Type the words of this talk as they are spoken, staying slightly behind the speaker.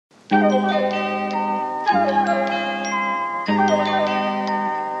Welcome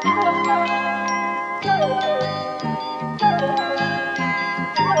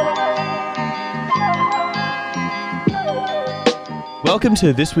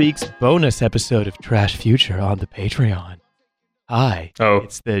to this week's bonus episode of Trash Future on the Patreon. Hi.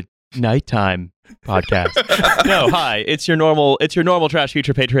 It's the nighttime podcast. No, hi. It's your normal Trash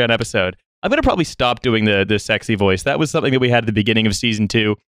Future Patreon episode. I'm going to probably stop doing the sexy voice. That was something that we had at the beginning of season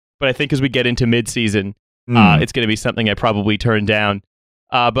 2, but I think as we get into mid-season, it's going to be something I probably turn down.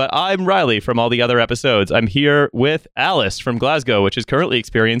 But I'm Riley from all the other episodes. I'm here with Alice from Glasgow, which is currently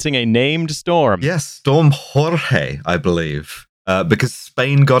experiencing a named storm. Yes, Storm Jorge, I believe. Because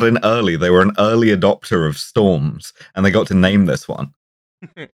Spain got in early. They were an early adopter of storms, and they got to name this one.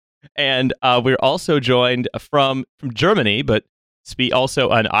 And we're also joined from Germany, but also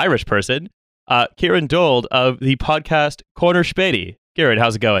an Irish person, Ciaran Dold of the podcast Corner Spady. Ciaran,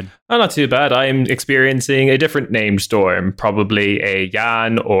 how's it going? Oh, not too bad. I'm experiencing a different named storm, probably a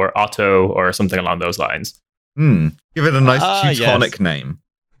Jan or Otto or something along those lines. Give it a nice Teutonic name.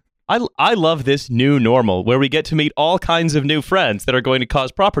 I love this new normal where we get to meet all kinds of new friends that are going to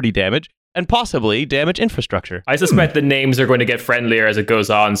cause property damage and possibly damage infrastructure. I suspect the names are going to get friendlier as it goes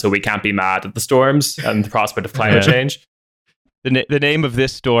on, so we can't be mad at the storms and the prospect of climate change. The name of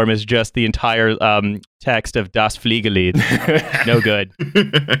this storm is just the entire text of Das Fliegelied. No good.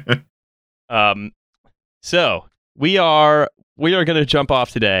 So we are going to jump off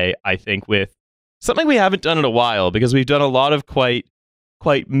today, I think, with something we haven't done in a while, because we've done a lot of quite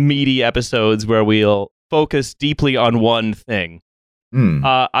meaty episodes where we'll focus deeply on one thing.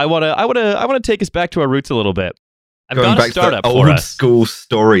 I want to take us back to our roots a little bit. I've Going got back a startup to for old us. School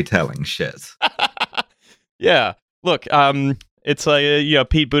storytelling shit. Yeah. Look, it's like a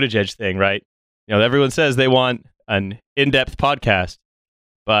Pete Buttigieg thing, right? You know, everyone says they want an in-depth podcast,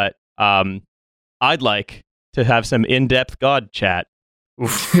 but I'd like to have some in-depth God chat.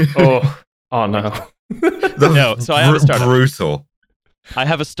 Oof. Oh no. No, so I have a startup. Brutal. I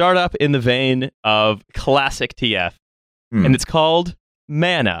have a startup in the vein of classic TF, and it's called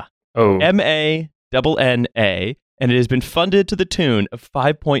Manna. MANNA, and it has been funded to the tune of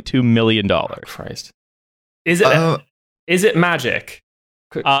 $5.2 million. Oh, Christ. Is it magic?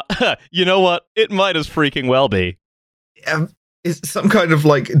 You know what? It might as freaking well be. Is some kind of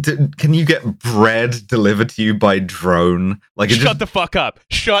can you get bread delivered to you by drone? Shut the fuck up.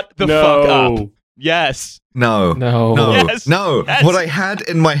 Shut the fuck up. Yes. No. Yes. No. Yes. What I had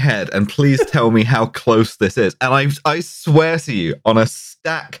in my head, and please tell me how close this is. And I swear to you, on a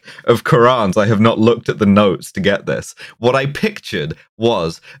stack of Qurans, I have not looked at the notes to get this. What I pictured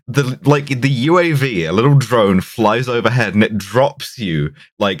was the UAV, a little drone flies overhead and it drops you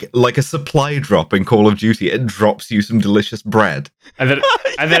like a supply drop in Call of Duty. It drops you some delicious bread. And then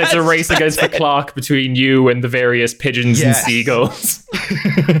it's a race against the clock between you and the various pigeons and seagulls.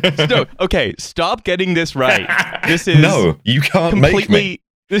 No, okay, stop getting this right. This is no, you can't make me.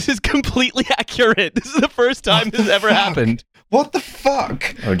 This is completely accurate. This is the first time this ever happened. What the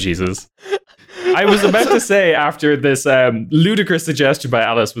fuck? Oh, Jesus. I was about to say, after this ludicrous suggestion by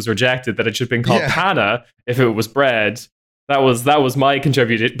Alice was rejected, that it should have been called panna if it was bread. That was my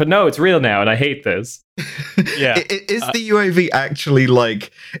contribution. But no, it's real now, and I hate this. Yeah. Is the UAV actually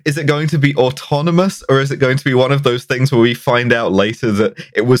is it going to be autonomous, or is it going to be one of those things where we find out later that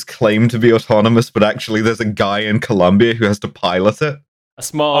it was claimed to be autonomous, but actually there's a guy in Colombia who has to pilot it? A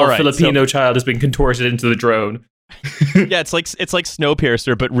small Filipino child has been contorted into the drone. Yeah, it's like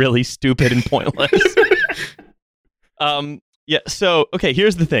Snowpiercer, but really stupid and pointless. Yeah. So okay,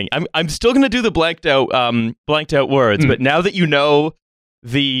 here's the thing. I'm still gonna do the blanked out words, but now that you know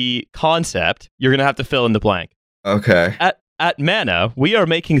the concept, you're gonna have to fill in the blank. Okay. At Manna, we are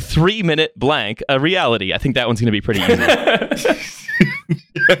making 3-minute blank a reality. I think that one's gonna be pretty easy.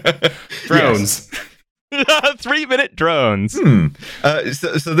 Drones. 3-minute drones.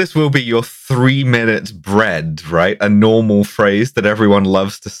 So this will be your 3 minutes bread, right? A normal phrase that everyone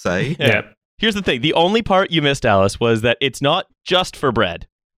loves to say. Yeah. Here's the thing. The only part you missed, Alice, was that it's not just for bread.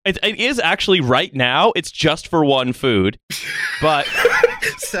 It is actually right now, it's just for one food. But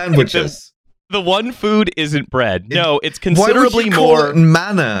sandwiches. The one food isn't bread. No, it's considerably Why would you more call it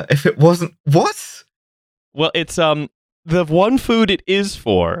manna if it wasn't what? Well, it's the one food it is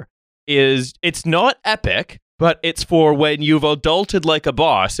for is it's not epic, but it's for when you've adulted like a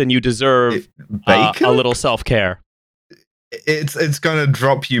boss and you deserve a little self-care. It's going to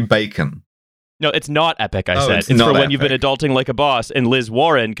drop you bacon. No, it's not epic, I said. It's for when you've been adulting like a boss and Liz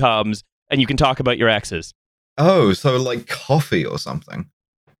Warren comes and you can talk about your exes. Oh, so like coffee or something.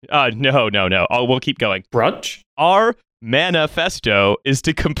 No. Oh, we'll keep going. Brunch? Our manifesto is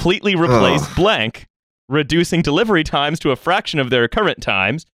to completely replace blank, reducing delivery times to a fraction of their current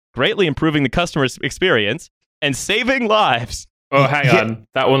times, greatly improving the customer's experience, and saving lives. Oh, hang on.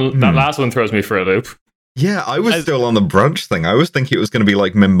 That last one throws me for a loop. Yeah, I was still on the brunch thing. I was thinking it was going to be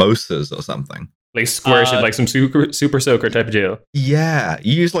like mimosas or something. Like squirt it like some super soaker type of deal. Yeah,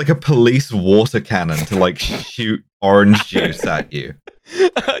 you use like a police water cannon to like shoot orange juice at you.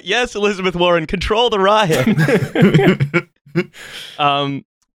 Yes, Elizabeth Warren, control the riot.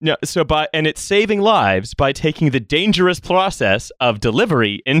 No, and it's saving lives by taking the dangerous process of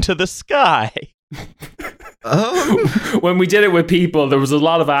delivery into the sky. When we did it with people, there was a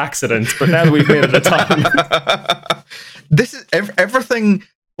lot of accidents, but now that we've made it a ton. This is everything.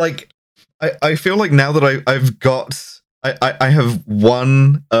 Like, I feel like now that I've got, I have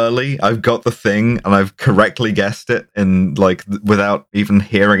won early. I've got the thing, and I've correctly guessed it, and like without even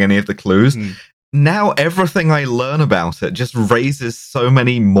hearing any of the clues. Now everything I learn about it just raises so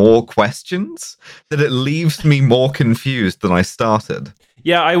many more questions that it leaves me more confused than I started.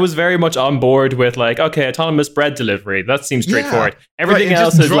 Yeah, I was very much on board with like, okay, autonomous bread delivery. That seems straightforward. Everything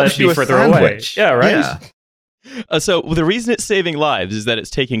else has led me further away. Yeah, right? Yeah. So the reason it's saving lives is that it's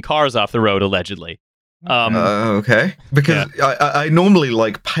taking cars off the road, allegedly. Okay. Because I normally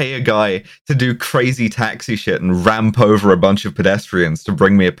like pay a guy to do crazy taxi shit and ramp over a bunch of pedestrians to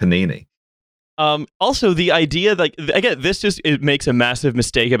bring me a panini. Also, the idea, like, again, it makes a massive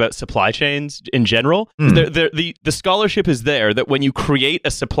mistake about supply chains in general. The scholarship is there that when you create a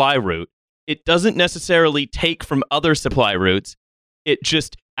supply route, it doesn't necessarily take from other supply routes. It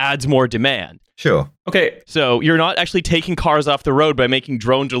just adds more demand. Sure. Okay. So you're not actually taking cars off the road by making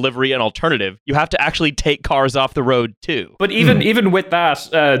drone delivery an alternative. You have to actually take cars off the road too. But even with that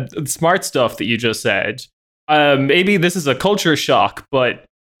smart stuff that you just said, maybe this is a culture shock, but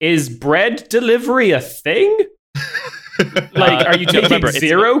is bread delivery a thing? Like, are you taking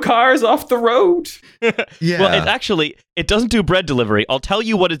zero cars off the road? Yeah. Well, it doesn't do bread delivery. I'll tell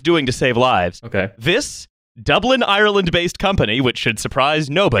you what it's doing to save lives. Okay. This Dublin, Ireland-based company, which should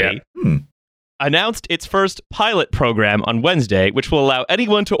surprise nobody, announced its first pilot program on Wednesday, which will allow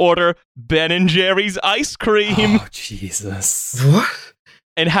anyone to order Ben & Jerry's ice cream. Oh, Jesus. What?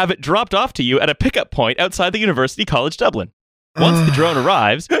 And have it dropped off to you at a pickup point outside the University College Dublin. Once the drone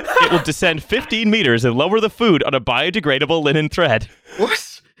arrives, it will descend 15 meters and lower the food on a biodegradable linen thread.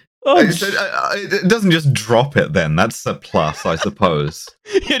 What? It doesn't just drop it then. That's a plus, I suppose.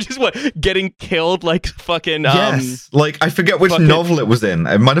 Yeah, just getting killed like fucking... yes, like, I forget which novel it was in.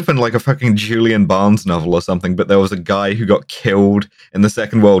 It might have been like a fucking Julian Barnes novel or something, but there was a guy who got killed in the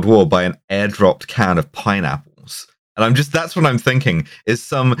Second World War by an airdropped can of pineapples. And that's what I'm thinking, is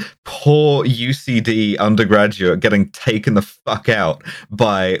some poor UCD undergraduate getting taken the fuck out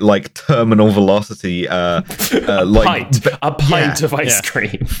by, like, terminal velocity, a pint of ice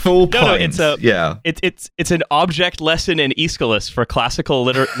cream. Full pint. It's an object lesson in Aeschylus for classical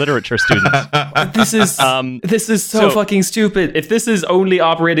literature students. This is so fucking stupid. If this is only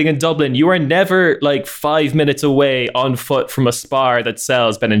operating in Dublin, you are never, like, 5 minutes away on foot from a Spar that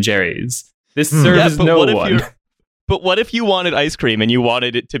sells Ben & Jerry's. This serves no one. But what if you wanted ice cream and you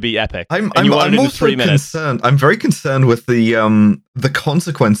wanted it to be epic? I'm also concerned. I'm very concerned with the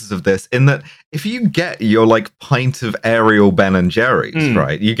consequences of this. In that, if you get your like pint of Ariel Ben & Jerry's,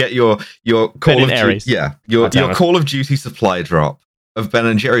 right? You get your Call of Duty, your Call of Duty supply drop of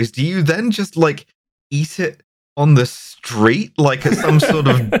Ben & Jerry's. Do you then just like eat it on the street like it's some sort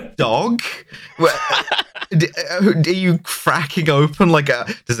of dog? Are you cracking open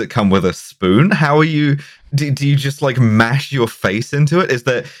does it come with a spoon? How are you? Do you just like mash your face into it?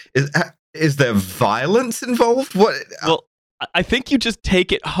 Is there violence involved? What? Well, I think you just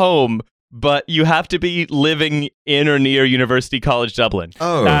take it home, but you have to be living in or near University College Dublin.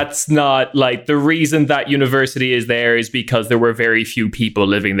 Oh, that's not like the reason that university is there is because there were very few people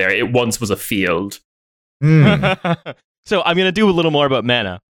living there. It once was a field. So I'm going to do a little more about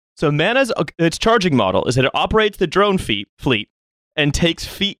Mana. So Mana's its charging model is that it operates the drone fleet and takes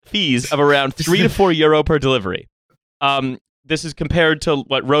fees of around €3 to €4 per delivery. This is compared to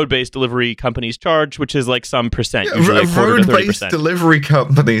what road-based delivery companies charge, which is like some percent. Usually road-based delivery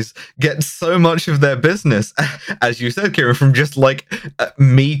companies get so much of their business, as you said, Ciaran, from just like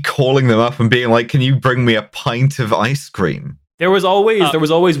me calling them up and being like, "Can you bring me a pint of ice cream?" There was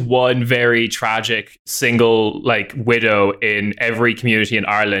always one very tragic single like widow in every community in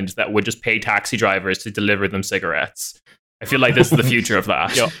Ireland that would just pay taxi drivers to deliver them cigarettes. I feel like this is the future of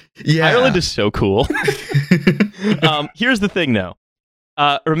that. Yeah. Ireland is so cool. Here's the thing, though.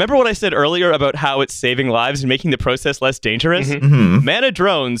 remember what I said earlier about how it's saving lives and making the process less dangerous? Mm-hmm. Mana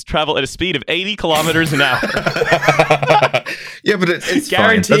drones travel at a speed of 80 kilometers an hour. Yeah, but it's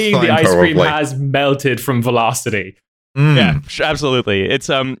guaranteeing fine. the ice cream probably. has melted from velocity. Yeah, absolutely. It's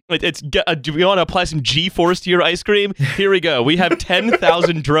do we want to apply some G-force to your ice cream? Here we go. We have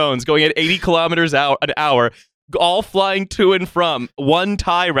 10,000 drones going at 80 kilometers an hour, all flying to and from one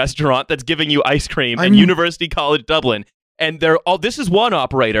Thai restaurant that's giving you ice cream in University College Dublin. And this is one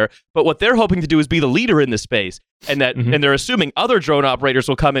operator, but what they're hoping to do is be the leader in this space, and and they're assuming other drone operators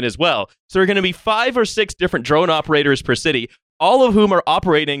will come in as well. So there are going to be 5 or 6 different drone operators per city, all of whom are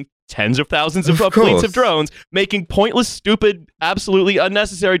operating tens of thousands of fleets of drones, making pointless, stupid, absolutely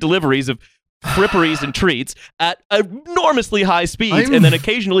unnecessary deliveries of fripperies and treats at enormously high speeds, and then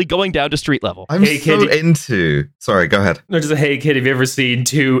occasionally going down to street level. Sorry, go ahead. No, just hey kid, have you ever seen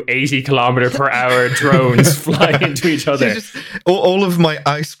 2 80-kilometer-per-hour drones flying into each other? All of my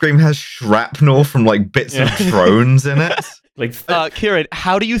ice cream has shrapnel from like bits of drones in it. Like, Ciaran,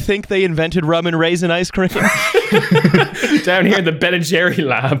 how do you think they invented rum and raisin ice cream? Down here in the Ben & Jerry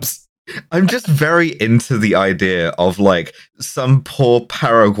labs. I'm just very into the idea of like some poor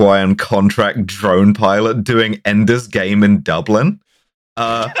Paraguayan contract drone pilot doing Ender's Game in Dublin.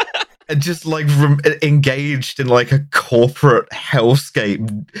 And just like engaged in like a corporate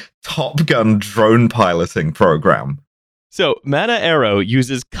hellscape Top Gun drone piloting program. So, Mana Aero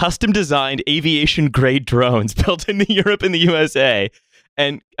uses custom-designed aviation-grade drones built in Europe and the USA,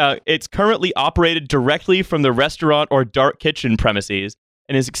 and it's currently operated directly from the restaurant or dark kitchen premises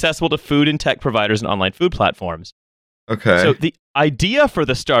and is accessible to food and tech providers and online food platforms. Okay. So, the idea for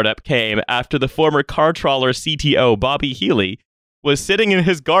the startup came after the former car trawler CTO, Bobby Healy, was sitting in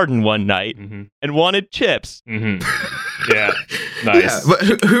his garden one night and wanted chips. Mm-hmm. Yeah, nice. Yeah, but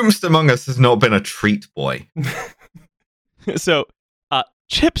whomst among us has not been a treat boy? So,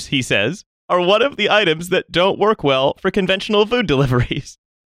 chips, he says, are one of the items that don't work well for conventional food deliveries.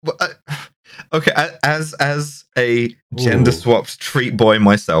 Well, okay, as a gender-swapped treat boy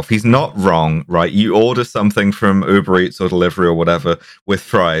myself, he's not wrong, right? You order something from Uber Eats or delivery or whatever with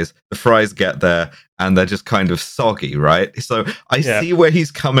fries. The fries get there, and they're just kind of soggy, right? So I see where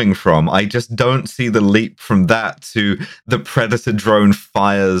he's coming from. I just don't see the leap from that to the Predator drone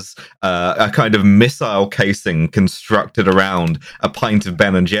fires a kind of missile casing constructed around a pint of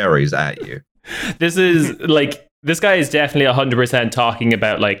Ben & Jerry's at you. This is like... This guy is definitely 100% talking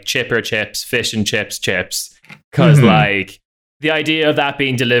about like chipper chips, fish and chips, because like the idea of that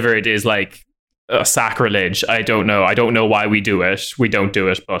being delivered is like a sacrilege. I don't know why we do it. We don't do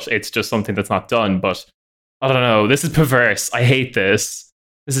it, but it's just something that's not done. But I don't know. This is perverse. I hate this.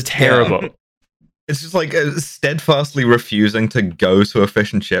 This is terrible. Yeah. It's just like steadfastly refusing to go to a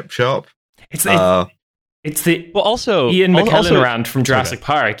fish and chip shop. It's the Ian McKellen rant from Jurassic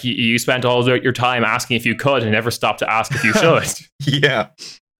Park. You spent all your time asking if you could and never stopped to ask if you should. Yeah.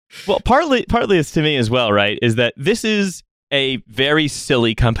 Well, partly it's to me as well, right? Is that this is a very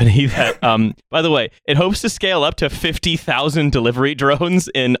silly company that, by the way, it hopes to scale up to 50,000 delivery drones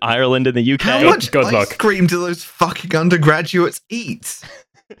in Ireland and the UK. How much ice cream do those fucking undergraduates eat?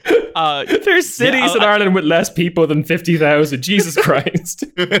 There's cities in Ireland with less people than 50,000. Jesus Christ.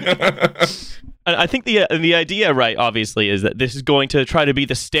 I think the idea, right, obviously, is that this is going to try to be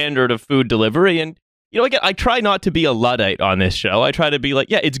the standard of food delivery. And, you know, again, I try not to be a Luddite on this show. I try to be like,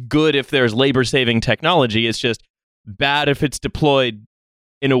 yeah, it's good if there's labor-saving technology. It's just bad if it's deployed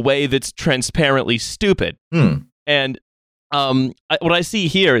in a way that's transparently stupid. And what I see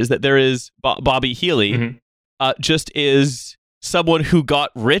here is that there is Bobby Healy just is someone who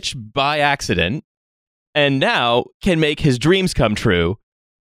got rich by accident and now can make his dreams come true.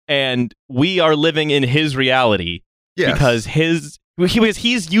 And we are living in his reality because he is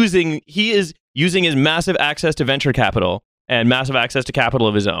using his massive access to venture capital and massive access to capital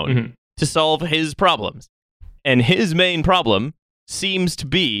of his own to solve his problems. And his main problem seems to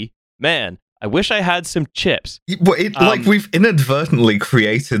be, man, I wish I had some chips. Well, like we've inadvertently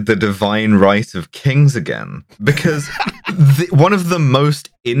created the divine right of kings again, because one of the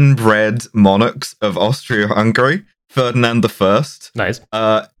most inbred monarchs of Austria-Hungary, Ferdinand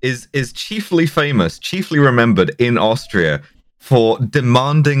I, is chiefly remembered in Austria for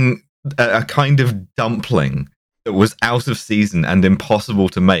demanding a kind of dumpling that was out of season and impossible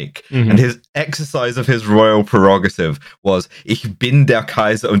to make. And his exercise of his royal prerogative was, Ich bin der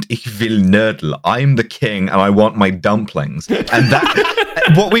Kaiser und ich will Nödel. I'm the king and I want my dumplings. And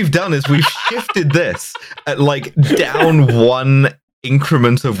that, what we've done is we've shifted this like down one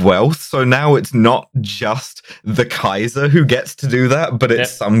increment of wealth. So now it's not just the Kaiser who gets to do that, but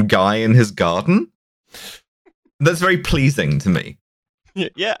it's some guy in his garden. That's very pleasing to me.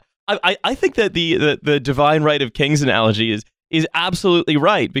 Yeah. I think that the divine right of kings analogy is absolutely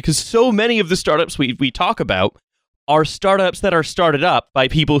right, because so many of the startups we talk about are startups that are started up by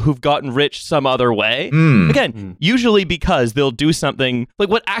people who've gotten rich some other way. Again, usually because they'll do something like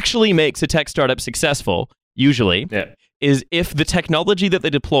what actually makes a tech startup successful, usually, is if the technology that they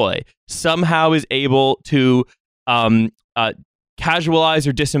deploy somehow is able to casualize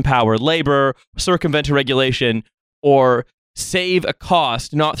or disempower labor, circumvent a regulation, or save a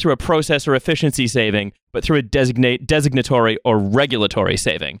cost, not through a process or efficiency saving, but through a designatory or regulatory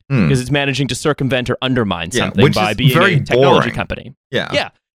saving, because it's managing to circumvent or undermine something by being a technology company. Yeah,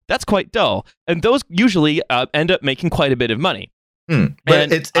 that's quite dull, and those usually end up making quite a bit of money.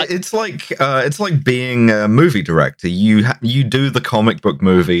 But it's like being a movie director. You do the comic book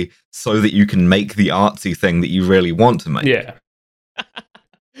movie so that you can make the artsy thing that you really want to make. Yeah.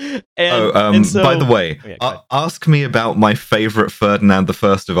 And so, by the way, ask me about my favorite Ferdinand I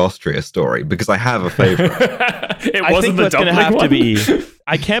of Austria story, because I have a favorite. I think what's going to have to be.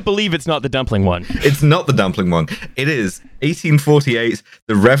 I can't believe it's not the dumpling one. It's not the dumpling one. It is 1848.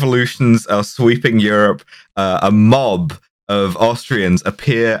 The revolutions are sweeping Europe. A mob of Austrians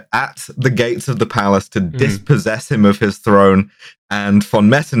appear at the gates of the palace to dispossess him of his throne. And von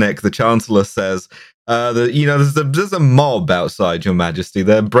Metternich, the chancellor, says, there's a mob outside, Your Majesty.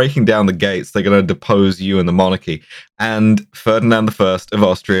 They're breaking down the gates. They're going to depose you and the monarchy. And Ferdinand I of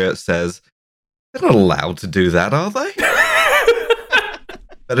Austria says, they're not allowed to do that, are they?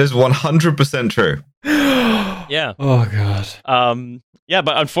 That is 100% true. Yeah. Oh, God. Yeah,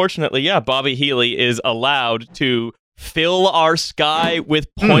 but unfortunately, Bobby Healy is allowed to fill our sky with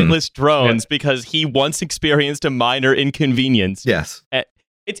pointless drones because he once experienced a minor inconvenience. Yes.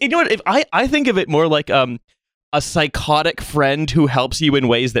 It's, you know what? If I think of it more like a psychotic friend who helps you in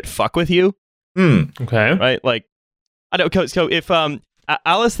ways that fuck with you. Okay. Right? Like, I don't. So if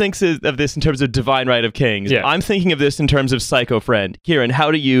Alice thinks of this in terms of divine right of kings, I'm thinking of this in terms of psycho friend. Ciaran, how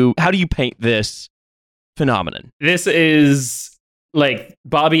do you paint this phenomenon? This is like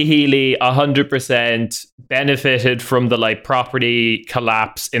Bobby Healy 100% benefited from the like property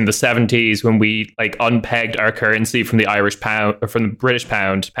collapse in the 70s when we like unpegged our currency from the Irish pound or from the British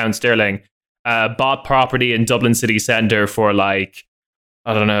pound sterling, bought property in Dublin city centre for like,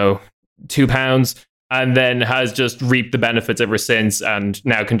 I don't know, £2, and then has just reaped the benefits ever since, and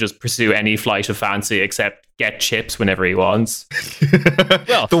now can just pursue any flight of fancy except get chips whenever he wants.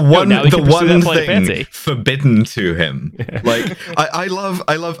 Well, the one thing forbidden to him. Like,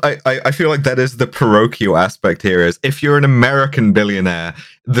 I feel like that is the parochial aspect here. Is if you're an American billionaire,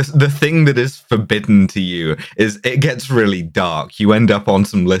 the thing that is forbidden to you is it gets really dark. You end up on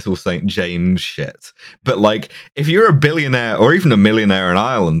some Little St. James shit. But like, if you're a billionaire or even a millionaire in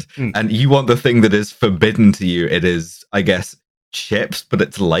Ireland, and you want the thing that is forbidden to you, it is, I guess, chips, but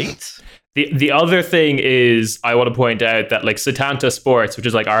it's late. The other thing is, I want to point out that like Setanta Sports, which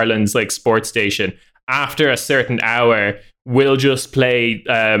is like Ireland's like sports station, after a certain hour will just play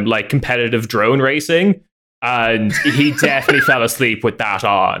like competitive drone racing, and he definitely fell asleep with that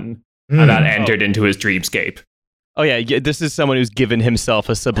on, and that entered into his dreamscape. Oh yeah, this is someone who's given himself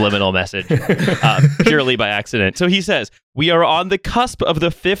a subliminal message purely by accident. So he says, we are on the cusp of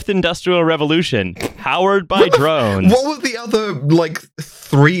the fifth industrial revolution, powered by drones. What were the other, like,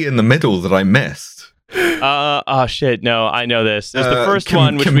 3 in the middle that I missed? Oh shit, no, I know this. There's the first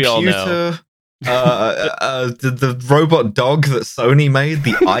one, which we all know. The robot dog that Sony made,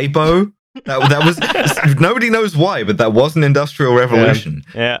 the Aibo. That was nobody knows why, but that was an industrial revolution.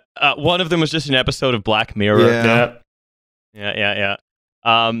 Yeah. One of them was just an episode of Black Mirror. Yeah.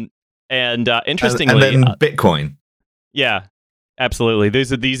 And interestingly, and then Bitcoin. Yeah, absolutely.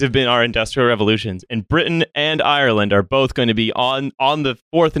 These have been our industrial revolutions, and Britain and Ireland are both going to be on the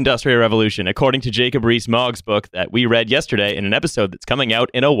fourth industrial revolution, according to Jacob Rees-Mogg's book that we read yesterday in an episode that's coming out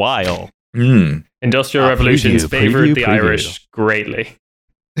in a while. Industrial revolutions favored the Irish greatly.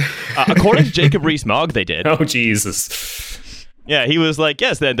 According to Jacob Rees-Mogg, they did. Oh, Jesus. Yeah, he was like,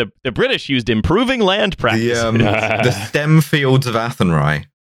 yes, the British used improving land practice. The stem fields of Athenry.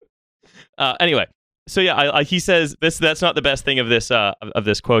 Anyway, so yeah, he says that's not the best thing of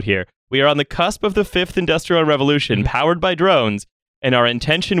this quote here. We are on the cusp of the fifth industrial revolution, powered by drones, and our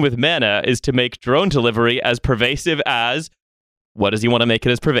intention with Mana is to make drone delivery as pervasive as... What does he want to make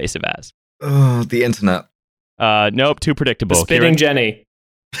it as pervasive as? Oh, the internet. Nope, too predictable. The spinning Jenny.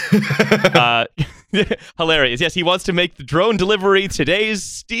 Hilarious. Yes, he wants to make the drone delivery today's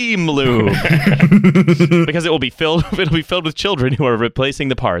steam loom because it will be filled with children who are replacing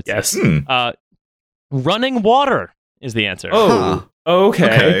the parts. Yes. Running water is the answer. Oh,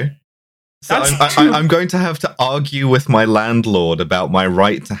 okay. So I'm going to have to argue with my landlord about my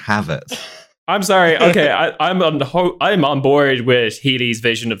right to have it. I'm sorry. Okay, I'm on board with Healy's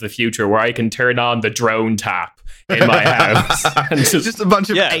vision of the future, where I can turn on the drone tap in my house. And just a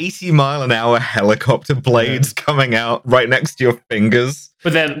bunch of 80-mile-an-hour helicopter blades coming out right next to your fingers.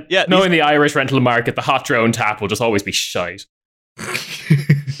 But then, knowing the Irish rental market, the hot drone tap will just always be shite.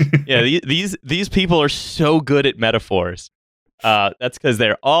 These people are so good at metaphors. That's because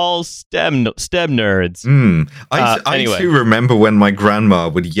they're all STEM nerds. I too remember when my grandma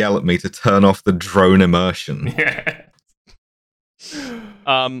would yell at me to turn off the drone immersion.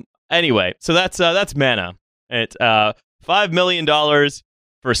 Anyway, so that's mana. It's $5 million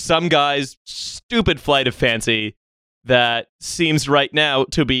for some guy's stupid flight of fancy that seems right now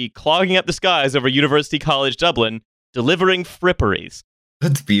to be clogging up the skies over University College Dublin, delivering fripperies.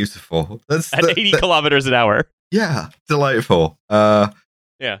 That's beautiful. That's at 80 kilometers an hour. Yeah, delightful. We're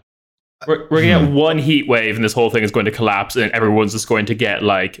going to get one heat wave and this whole thing is going to collapse and everyone's just going to get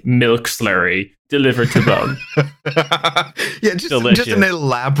like milk slurry delivered to them. Just an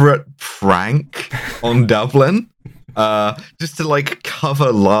elaborate prank on Dublin. Just to like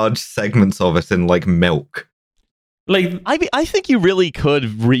cover large segments of it in like milk. Like, I think you really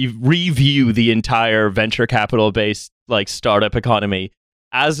could review the entire venture capital based like startup economy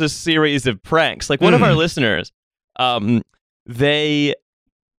as a series of pranks. Like one of our listeners, they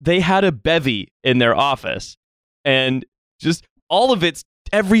had a bevy in their office, and just all of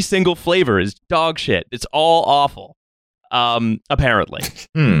every single flavor is dog shit. It's all awful, apparently.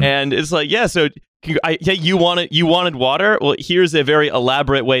 And it's like, so you wanted water? Well, here's a very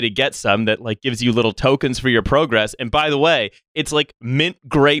elaborate way to get some that like gives you little tokens for your progress. And by the way, it's like mint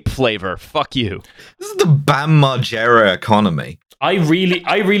grape flavor. Fuck you. This is the Bam Margera economy. I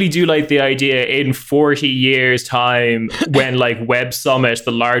really do like the idea in 40 years' time when like Web Summit,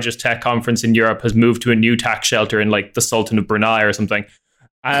 the largest tech conference in Europe, has moved to a new tax shelter in like the Sultan of Brunei or something.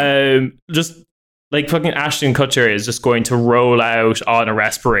 Just like fucking Ashton Kutcher is just going to roll out on a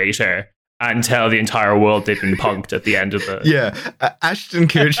respirator and tell the entire world they've been punked at the end of it. Yeah, Ashton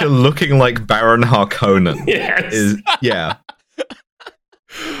Kutcher looking like Baron Harkonnen. Yes.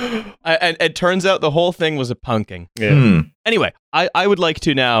 And it turns out the whole thing was a punking. Anyway, I would like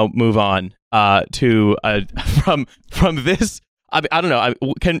to now move on to from this. I don't know.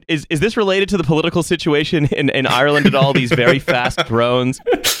 Is this related to the political situation in Ireland and all these very fast drones?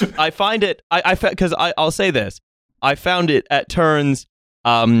 I find it. Because I'll say this. I found it at turns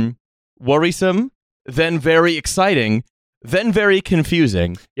worrisome, then very exciting, then very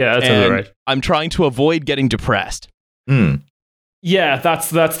confusing. Yeah, that's totally right. I'm trying to avoid getting depressed. Yeah, that's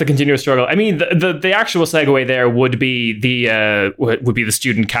the continuous struggle. I mean, the actual segue there would be the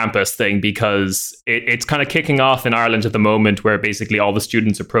student campus thing, because it's kind of kicking off in Ireland at the moment, where basically all the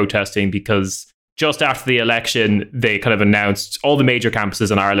students are protesting because just after the election, they kind of announced, all the major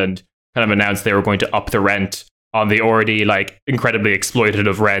campuses in Ireland kind of announced they were going to up the rent on the already like incredibly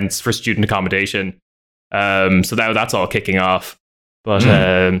exploitative rents for student accommodation. So now that's all kicking off. But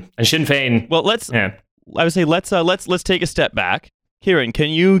and Sinn Féin. Well, I would say let's take a step back. Ciaran, can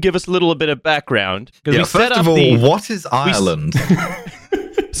you give us a little bit of background? First of all, what is Ireland?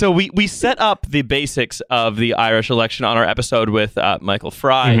 So we set up the basics of the Irish election on our episode with Michael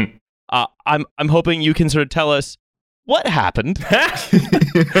Fry. I'm hoping you can sort of tell us what happened.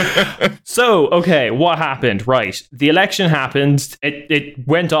 So, okay, what happened? Right. The election happened. It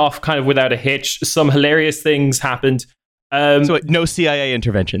went off kind of without a hitch. Some hilarious things happened. So no CIA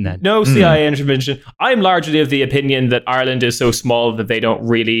intervention then? No CIA intervention. I'm largely of the opinion that Ireland is so small that they don't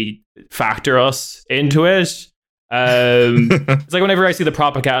really factor us into it. It's like whenever I see the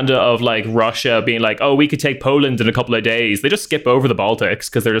propaganda of like Russia being like, oh, we could take Poland in a couple of days, they just skip over the Baltics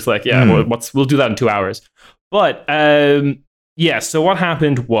because they're just like, we'll do that in 2 hours. But so what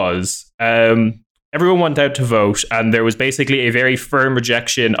happened was everyone went out to vote, and there was basically a very firm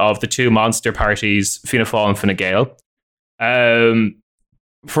rejection of the two monster parties, Fianna Fáil and Fine Gael.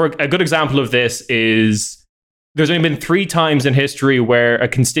 For a good example of this is there's only been 3 times in history where a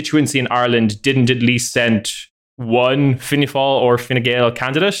constituency in Ireland didn't at least send one Fianna Fáil or Fine Gael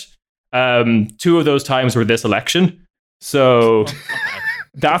candidate. 2 of those times were this election. So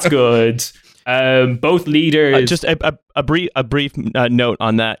that's good. Both leaders. Just a brief note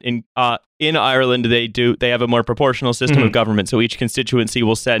on that. In Ireland, they have a more proportional system of government, so each constituency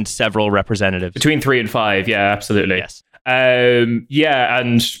will send several representatives. Between 3 and 5, yeah, absolutely. Yes. And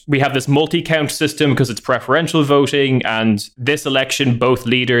we have this multi-count system because it's preferential voting, and this election, both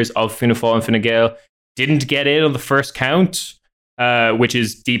leaders of Fianna Fáil and Fine Gael didn't get in on the first count, which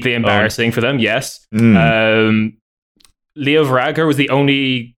is deeply embarrassing for them, yes. Leo Varadkar was the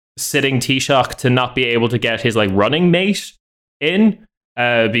only sitting Taoiseach to not be able to get his like running mate in.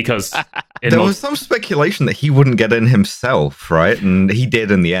 Because there was some speculation that he wouldn't get in himself, right? And he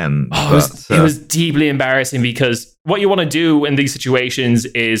did in the end. It was deeply embarrassing because what you want to do in these situations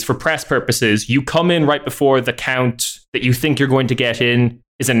is, for press purposes, you come in right before the count that you think you're going to get in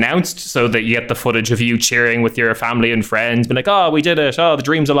is announced, so that you get the footage of you cheering with your family and friends, being like, "Oh, we did it! Oh, the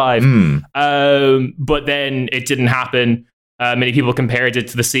dream's alive!" But then it didn't happen. Many people compared it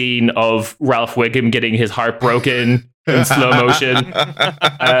to the scene of Ralph Wiggum getting his heart broken in slow motion.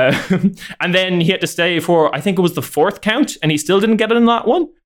 And then he had to stay for, I think it was the fourth count, and he still didn't get in that one.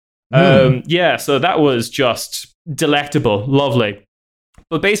 So that was just delectable. Lovely.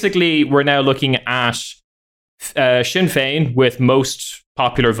 But basically, we're now looking at Sinn Féin with most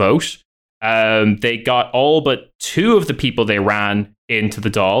popular vote. They got all but 2 of the people they ran into the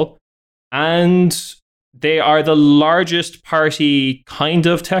Dáil. And they are the largest party, kind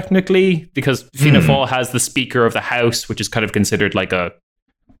of technically, because Fianna Fáil has the Speaker of the House, which is kind of considered like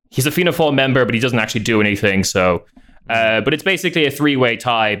he's a Fianna Fáil member, but he doesn't actually do anything. So, but it's basically a 3-way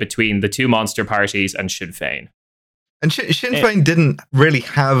tie between the 2 monster parties and Sinn Féin. And Sinn Féin didn't really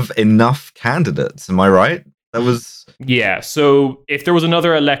have enough candidates, am I right? That was... Yeah, so if there was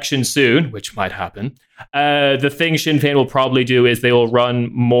another election soon, which might happen, the thing Sinn Féin will probably do is they will run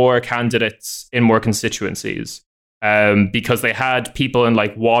more candidates in more constituencies, because they had people in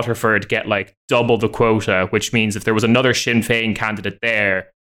like Waterford get like double the quota, which means if there was another Sinn Féin candidate there,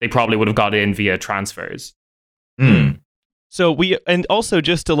 they probably would have got in via transfers. So and also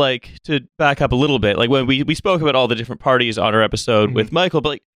just to back up a little bit, like when we spoke about all the different parties on our episode with Michael,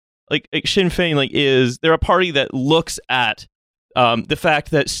 but like Sinn Féin they're a party that looks at the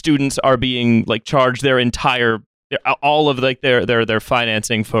fact that students are being like charged all of like their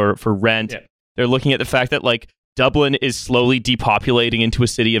financing for rent. Yeah. They're looking at the fact that like Dublin is slowly depopulating into a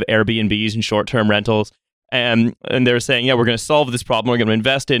city of Airbnbs and short-term rentals. And they're saying, yeah, we're going to solve this problem. We're going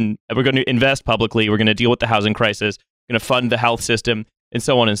to invest publicly. We're going to deal with the housing crisis. We're going to fund the health system, and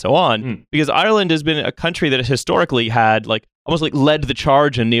so on and so on. Because Ireland has been a country that has historically had like almost like led the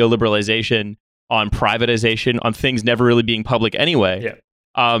charge in neoliberalization, on privatization, on things never really being public anyway. Yeah.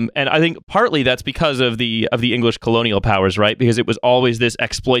 And I think partly that's because of the English colonial powers, right? Because it was always this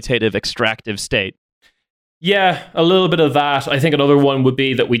exploitative, extractive state. Yeah, a little bit of that. I think another one would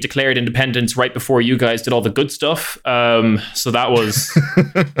be that we declared independence right before you guys did all the good stuff. So that was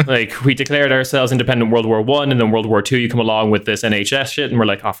like, we declared ourselves independent in World War I, and then World War II, you come along with this NHS shit, and we're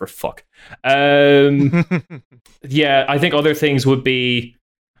like, oh, for fuck. Yeah, I think other things would be...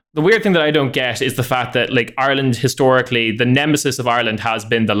 The weird thing that I don't get is the fact that like Ireland, historically, the nemesis of Ireland has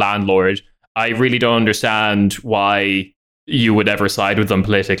been the landlord. I really don't understand why you would ever side with them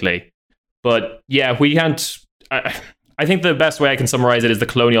politically. But yeah, we can't... I think the best way I can summarize it is the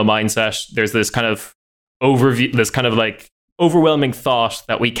colonial mindset. There's this kind of overview, this kind of like overwhelming thought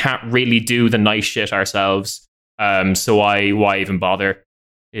that we can't really do the nice shit ourselves. So why even bother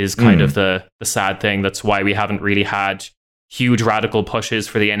is kind of the sad thing. That's why we haven't really had huge radical pushes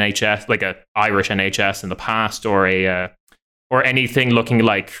for the NHS, like a Irish NHS in the past, or anything looking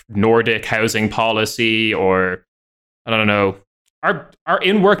like Nordic housing policy, or I don't know. Our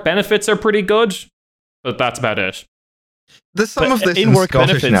in-work benefits are pretty good, but that's about it. There's some of this in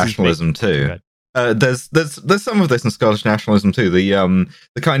Scottish nationalism too. There's some of this in Scottish nationalism too.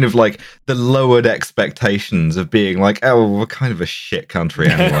 The kind of like the lowered expectations of being like, oh, we're kind of a shit country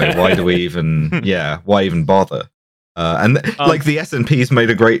anyway. Why do we even? Why even bother? And like the SNP's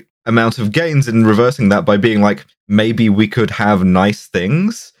made a great amount of gains in reversing that by being like, maybe we could have nice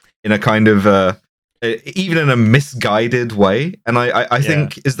things in a kind of even in a misguided way. And I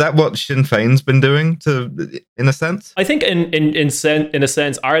think, is that what Sinn Féin's been doing in a sense? I think in a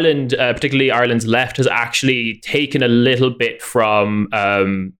sense, Ireland, particularly Ireland's left, has actually taken a little bit from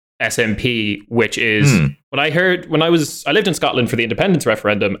SNP, which is what I heard when I lived in Scotland for the independence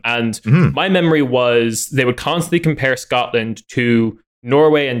referendum. And my memory was they would constantly compare Scotland to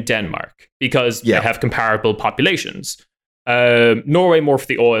Norway and Denmark because they have comparable populations. Norway more for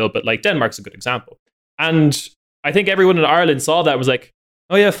the oil, but like Denmark's a good example. And I think everyone in Ireland saw that and was like,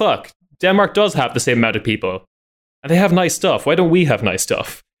 oh yeah, fuck. Denmark does have the same amount of people. And they have nice stuff. Why don't we have nice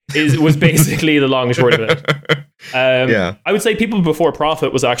stuff? Was basically the long and short of it. I would say People Before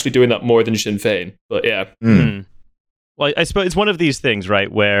Profit was actually doing that more than Sinn Féin. But yeah. Well, I suppose it's one of these things,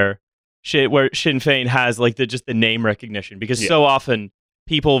 right, where Sinn Féin has like just the name recognition, because so often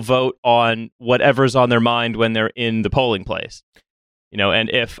people vote on whatever's on their mind when they're in the polling place. You know, and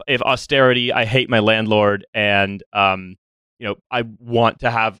if austerity, I hate my landlord, and I want to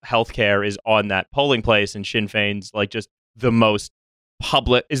have healthcare is on that polling place, and Sinn Féin's like just the most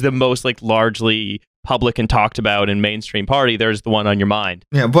most like largely public and talked about in mainstream party, there's the one on your mind.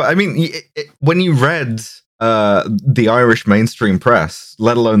 Yeah, but I mean, when you read the Irish mainstream press,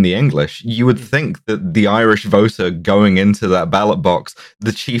 let alone the English, you would think that the Irish voter going into that ballot box,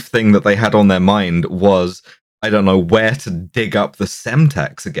 the chief thing that they had on their mind was, I don't know, where to dig up the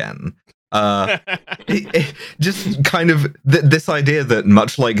Semtex again. Just kind of this idea that,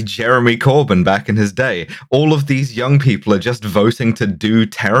 much like Jeremy Corbyn back in his day, all of these young people are just voting to do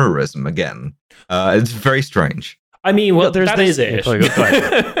terrorism again. It's very strange. I mean, well, that is it.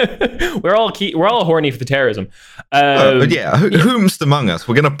 We're all horny for the terrorism. Whomst among us?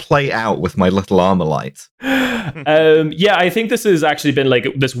 We're going to play out with my little Armalite. I think this has actually been like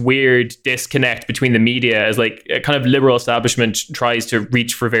this weird disconnect between the media as like a kind of liberal establishment tries to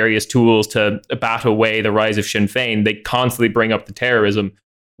reach for various tools to bat away the rise of Sinn Féin. They constantly bring up the terrorism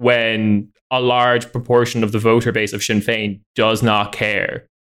when a large proportion of the voter base of Sinn Féin does not care.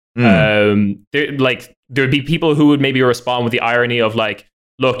 There'd be people who would maybe respond with the irony of like,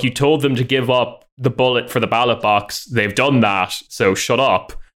 look, you told them to give up the bullet for the ballot box. They've done that, so shut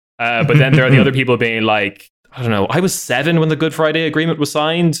up. But then there are the other people being like, I don't know, I was 7 when the Good Friday Agreement was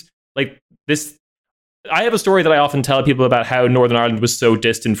signed. Like this, I have a story that I often tell people about how Northern Ireland was so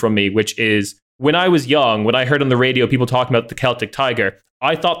distant from me, which is when I was young, when I heard on the radio people talking about the Celtic tiger,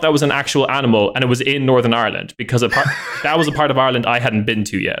 I thought that was an actual animal and it was in Northern Ireland because that was a part of Ireland I hadn't been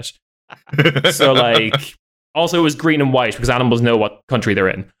to yet. So like, also it was green and white because animals know what country they're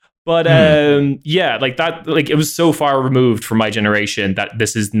in. But like that, like it was so far removed from my generation that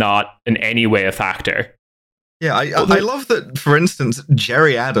this is not in any way a factor. Yeah, I love that, for instance,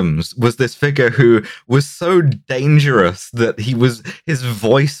 Gerry Adams was this figure who was so dangerous that his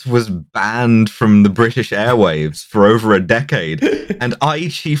voice was banned from the British airwaves for over a decade. And I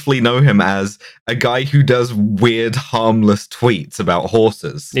chiefly know him as a guy who does weird, harmless tweets about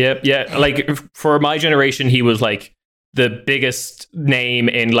horses. Yeah. Like for my generation, he was like the biggest name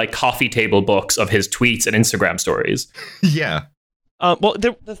in like coffee table books of his tweets and Instagram stories. Yeah. Well,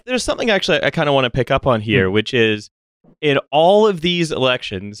 there's something actually I kind of want to pick up on here, which is in all of these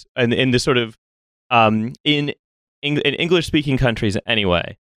elections and in the sort of in English-speaking countries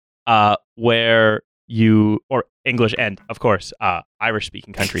anyway, where or English and of course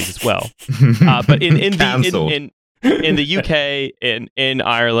Irish-speaking countries as well, but in the UK, in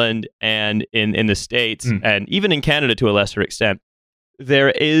Ireland, and in the States, and even in Canada to a lesser extent,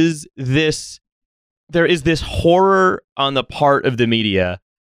 there is this horror on the part of the media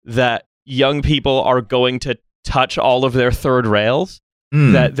that young people are going to touch all of their third rails.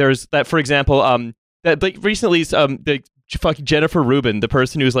 That for example, that like recently, the fucking Jennifer Rubin, the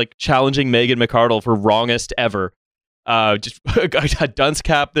person who's like challenging Meghan McArdle for wrongest ever, just a dunce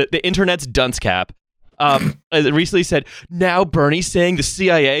cap, the internet's dunce cap. Recently said, now Bernie's saying the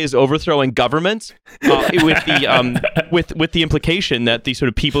CIA is overthrowing governments, with the implication that the sort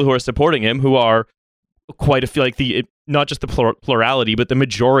of people who are supporting him, who are quite a few, like not just the plurality, but the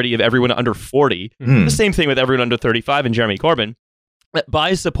majority of everyone under 40. The same thing with everyone under 35 and Jeremy Corbyn.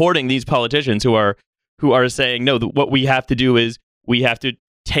 By supporting these politicians who are saying, no, what we have to do is we have to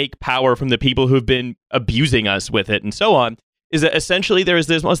take power from the people who've been abusing us with it and so on, is that essentially there is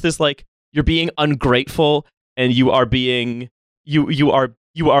this like, you're being ungrateful and you're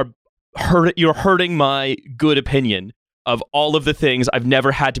hurting my good opinion of all of the things I've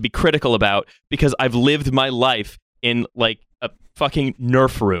never had to be critical about because I've lived my life in like a fucking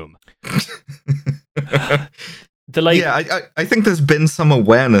Nerf room. I think there's been some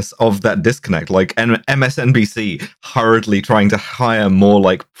awareness of that disconnect, like MSNBC hurriedly trying to hire more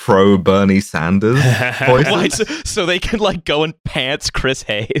like pro Bernie Sanders voices. So they can like go and pants Chris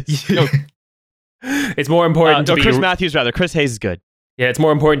Hayes. It's more important to be Chris Matthews rather. Chris Hayes is good. Yeah, it's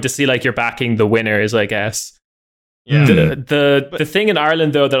more important to see like you're backing the winners, I guess. Yeah. The thing in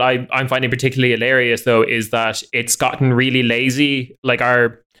Ireland though that I'm finding particularly hilarious though is that it's gotten really lazy. Like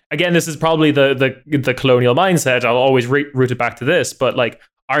again, this is probably the colonial mindset. I'll always root it back to this, but like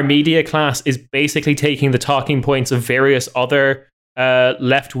our media class is basically taking the talking points of various other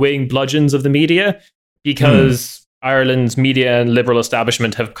left-wing bludgeons of the media, because Ireland's media and liberal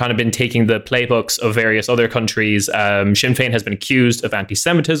establishment have kind of been taking the playbooks of various other countries. Sinn Féin has been accused of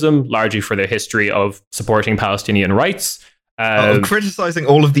anti-Semitism, largely for their history of supporting Palestinian rights. Criticizing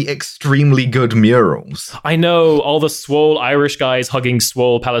all of the extremely good murals. I know, all the swole Irish guys hugging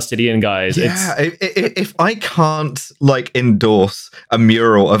swole Palestinian guys. Yeah, if I can't like endorse a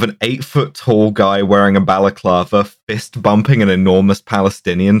mural of an 8-foot tall guy wearing a balaclava, fist bumping an enormous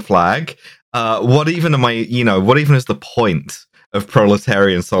Palestinian flag, what even is the point of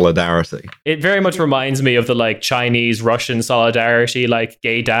proletarian solidarity. It very much reminds me of the like Chinese Russian solidarity, like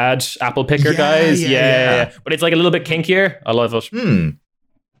gay dad apple picker guys. Yeah. But it's like a little bit kinkier. I love it.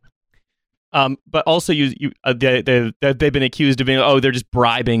 But also, they've been accused of being, they're just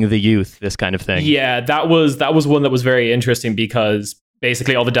bribing the youth, this kind of thing. Yeah, that was one that was very interesting because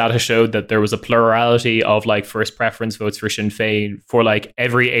basically all the data showed that there was a plurality of like first preference votes for Sinn Féin for like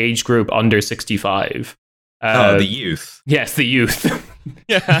every age group under 65. The youth. Yes, the youth.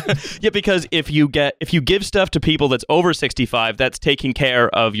 yeah, because if you give stuff to people that's over 65, that's taking care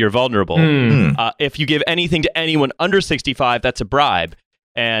of your vulnerable. If you give anything to anyone under 65, that's a bribe.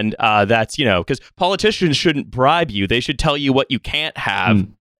 And that's, because politicians shouldn't bribe you. They should tell you what you can't have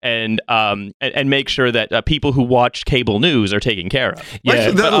and make sure that people who watch cable news are taken care of. Yeah,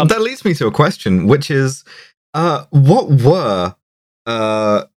 actually, that leads me to a question, which is, what were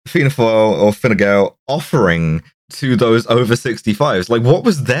Fianna Fáil or Fine Gael offering to those over 65s? Like, what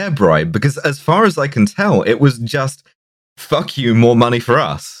was their bribe? Because as far as I can tell, it was just, fuck you, more money for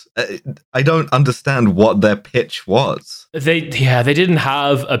us. I don't understand what their pitch was. They didn't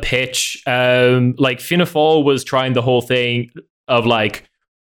have a pitch. Like Fianna Fáil was trying the whole thing of like,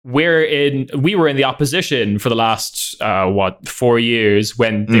 we were in the opposition for the last 4 years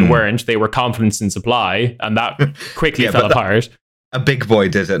when they weren't. They were confidence in supply, and that quickly fell apart. A big boy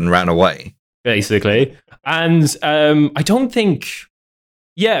did it and ran away, basically. And I don't think.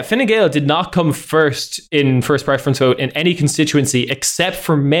 Yeah, Fine Gael did not come first in first preference vote in any constituency except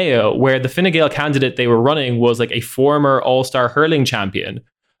for Mayo, where the Fine Gael candidate they were running was like a former all-star hurling champion.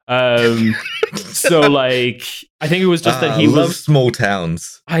 So like, I think it was just that he love small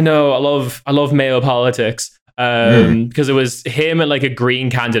towns. I know, I love Mayo politics because it was him and like a Green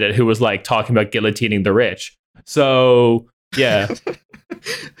candidate who was like talking about guillotining the rich. So yeah.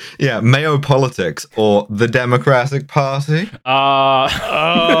 Yeah, Mayo politics or the Democratic Party.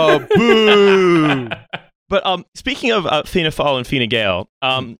 Boo! But speaking of Fianna Fáil and Fine Gael,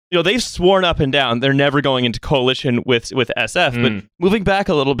 they've sworn up and down they're never going into coalition with SF. But moving back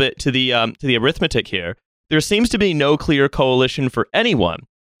a little bit to the arithmetic here, there seems to be no clear coalition for anyone.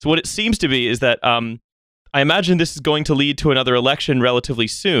 So what it seems to be is that I imagine this is going to lead to another election relatively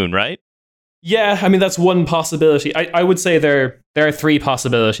soon, right? Yeah, I mean, that's one possibility. I would say there are three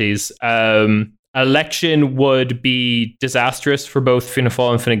possibilities. Election would be disastrous for both Fianna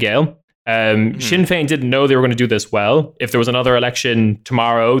Fáil and Fine Gael. Sinn Féin didn't know they were going to do this well. If there was another election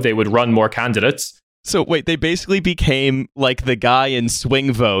tomorrow, they would run more candidates. So wait, they basically became like the guy in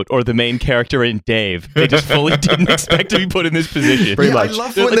Swing Vote or the main character in Dave. They just fully didn't expect to be put in this position. Pretty much. I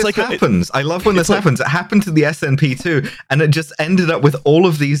love when this happens. I love when this happens. It happened to the SNP too, and it just ended up with all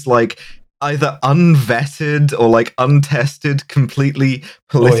of these like either unvetted or like untested, completely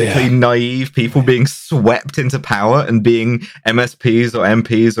politically naive people being swept into power and being MSPs or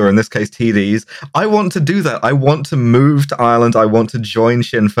MPs or in this case TDs. I want to do that. I want to move to Ireland. I want to join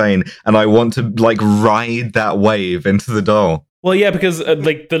Sinn Féin and I want to like ride that wave into the Dáil. Well, yeah, because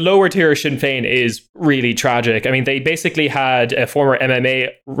like the lower tier of Sinn Féin is really tragic. I mean, they basically had a former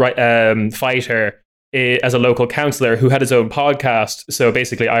MMA fighter as a local councillor who had his own podcast, so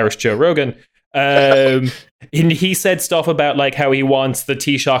basically Irish Joe Rogan. And he said stuff about like how he wants the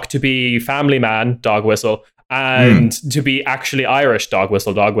Taoiseach to be family man, dog whistle, and to be actually Irish, dog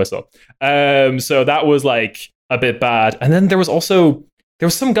whistle, dog whistle. So that was like a bit bad. And then there was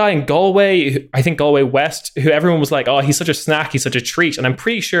some guy in Galway, I think Galway West, who everyone was like, oh, he's such a snack, he's such a treat. And I'm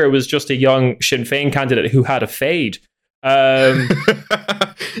pretty sure it was just a young Sinn Féin candidate who had a fade.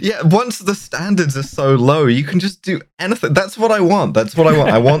 Yeah, once the standards are so low, you can just do anything. That's what I want.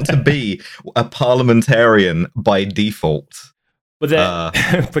 I want to be a parliamentarian by default. But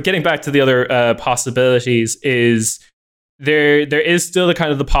then, but getting back to the other possibilities, is there is still the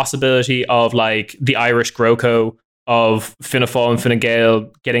kind of the possibility of like the Irish GroKo of Fianna Fáil and Fine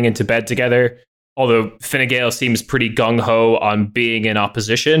Gael getting into bed together. Although Fine Gael seems pretty gung-ho on being in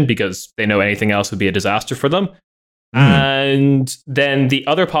opposition because they know anything else would be a disaster for them. And then the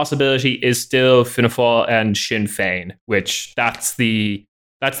other possibility is still Fianna Fáil and Sinn Féin, which that's the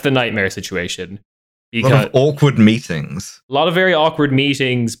nightmare situation. Because a lot of awkward meetings. A lot of very awkward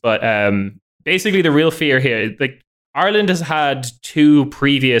meetings, but basically the real fear here, like Ireland has had two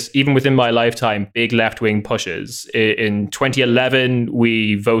previous, even within my lifetime, big left-wing pushes. In 2011,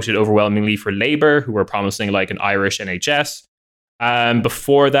 we voted overwhelmingly for Labour, who were promising like an Irish NHS.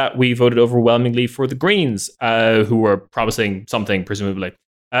 Before that, we voted overwhelmingly for the Greens, who were promising something, presumably.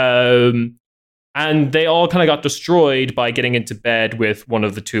 And they all kind of got destroyed by getting into bed with one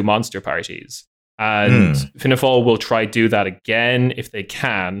of the two monster parties. And Fianna Fáil will try do that again if they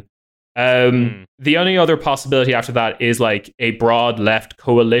can. The only other possibility after that is like a broad left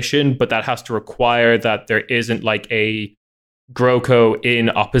coalition, but that has to require that there isn't like a GroKo in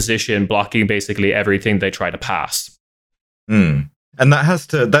opposition blocking basically everything they try to pass. And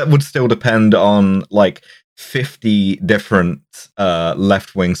that would still depend on like 50 different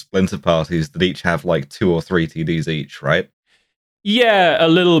left-wing splinter parties that each have like 2 or 3 TDs each, right? Yeah, a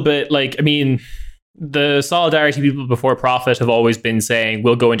little bit. Like, I mean, the Solidarity people before Profit have always been saying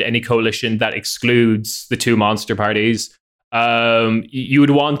we'll go into any coalition that excludes the 2 monster parties. You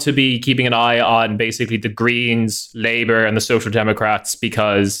would want to be keeping an eye on basically the Greens, Labour, and the Social Democrats,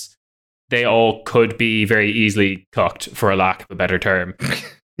 because they all could be very easily cooked, for a lack of a better term.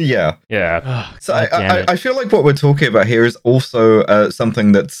 Yeah. Yeah. So I feel like what we're talking about here is also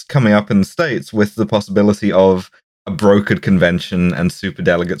something that's coming up in the States with the possibility of a brokered convention and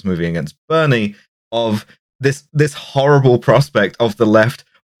superdelegates moving against Bernie, of this horrible prospect of the left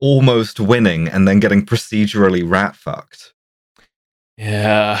almost winning and then getting procedurally rat-fucked.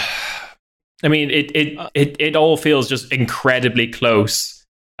 Yeah. I mean, it all feels just incredibly close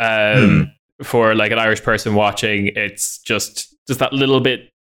for like an Irish person watching. It's just that little bit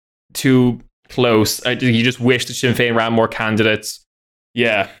too close. You just wish that Sinn Féin ran more candidates.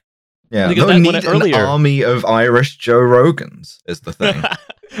 Yeah. Yeah, no need an army of Irish Joe Rogans is the thing.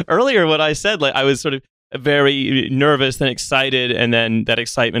 Earlier, what I said, like I was sort of very nervous and excited, and then that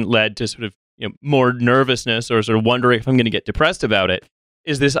excitement led to sort of more nervousness or sort of wondering if I'm going to get depressed about it.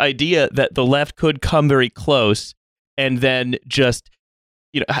 Is this idea that the left could come very close and then just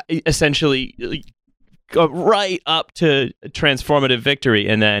essentially go right up to transformative victory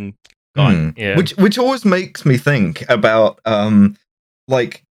and then gone. Yeah. Which always makes me think about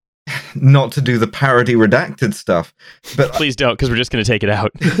like, not to do the parody redacted stuff, but please don't, because we're just going to take it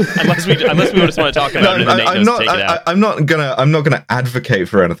out. unless we just want to talk about it. I'm not gonna advocate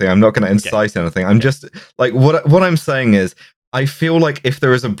for anything. I'm not gonna incite anything. I'm just like what I'm saying is, I feel like if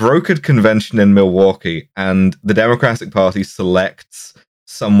there is a brokered convention in Milwaukee and the Democratic Party selects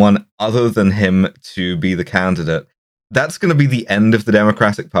someone other than him to be the candidate, that's going to be the end of the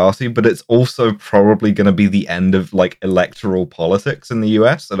Democratic Party, but it's also probably going to be the end of like electoral politics in the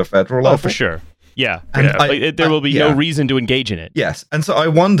US at a federal level. Oh, for sure. Yeah. And there will be no reason to engage in it. Yes. And so I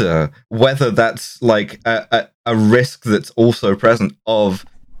wonder whether that's like a risk that's also present of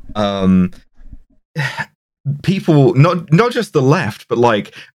people, not just the left, but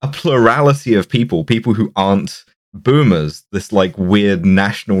like a plurality of people who aren't boomers, this like weird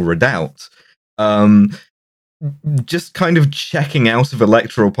national redoubt, just kind of checking out of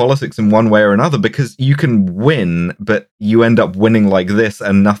electoral politics in one way or another, because you can win, but you end up winning like this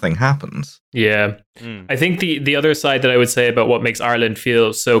and nothing happens. Yeah. I think the other side that I would say about what makes Ireland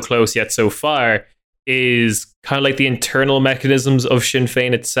feel so close yet so far is kind of like the internal mechanisms of Sinn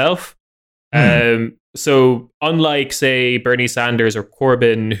Féin itself. So unlike, say, Bernie Sanders or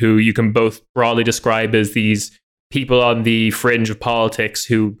Corbyn, who you can both broadly describe as these people on the fringe of politics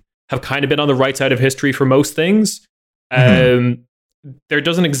who have kind of been on the right side of history for most things, there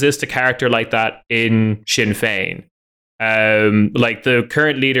doesn't exist a character like that in Sinn Féin. Like the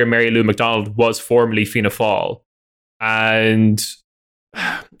current leader, Mary Lou McDonald, was formerly Fianna Fáil. And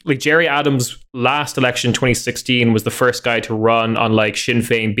like Jerry Adams' last election, 2016, was the first guy to run on like Sinn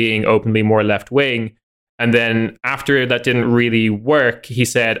Féin being openly more left-wing. And then after that didn't really work, he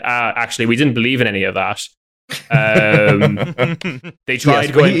said, actually, we didn't believe in any of that. They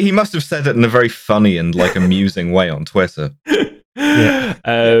tried going. He must have said it in a very funny and like amusing way on Twitter.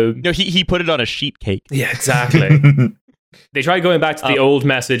 No, he put it on a sheet cake. Yeah, exactly. They tried going back to the old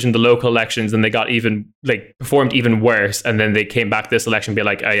message in the local elections, and they got performed even worse. And then they came back this election, and be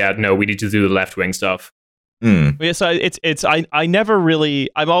like, "Oh yeah, no, we need to do the left wing stuff." Yeah, so I never really.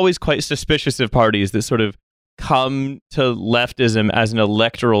 I'm always quite suspicious of parties that sort of come to leftism as an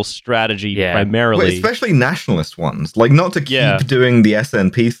electoral strategy primarily. Well, especially nationalist ones. Like, not to keep doing the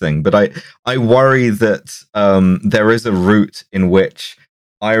SNP thing, but I worry that there is a route in which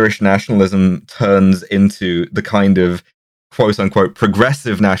Irish nationalism turns into the kind of quote-unquote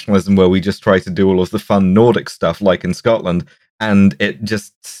progressive nationalism where we just try to do all of the fun Nordic stuff like in Scotland, and it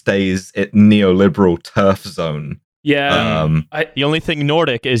just stays at neoliberal turf zone. Yeah. The only thing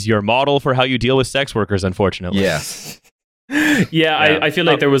Nordic is your model for how you deal with sex workers, unfortunately. Yes. I feel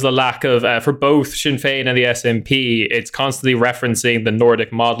like there was a lack of, for both Sinn Féin and the SNP, it's constantly referencing the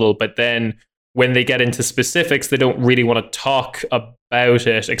Nordic model, but then when they get into specifics, they don't really want to talk about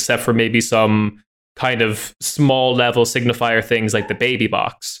it, except for maybe some kind of small level signifier things like the baby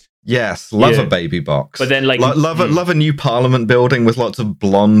box. Yes, love a baby box. But then, like, love a new Parliament building with lots of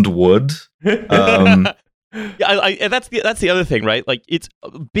blonde wood. Yeah, that's the other thing, right? Like, it's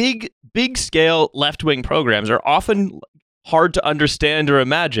big scale left wing programs are often hard to understand or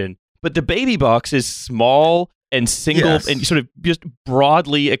imagine, but the baby box is small and single and sort of just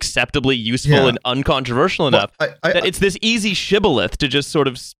broadly acceptably useful and uncontroversial enough that it's this easy shibboleth to just sort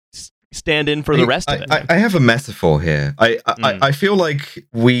of stand in for the rest of it. I have a metaphor here. I feel like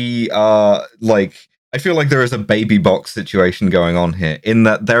we are I feel like there is a baby box situation going on here, in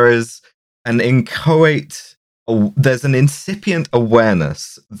that there is an inchoate, there's an incipient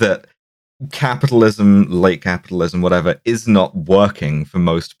awareness that capitalism, late capitalism, whatever, is not working for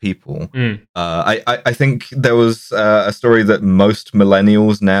most people. I think there was a story that most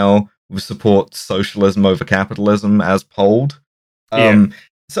millennials now support socialism over capitalism as polled.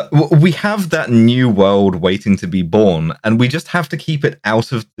 So we have that new world waiting to be born, and we just have to keep it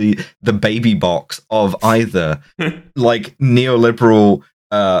out of the baby box of either like neoliberal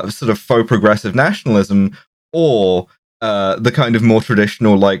sort of faux progressive nationalism, or the kind of more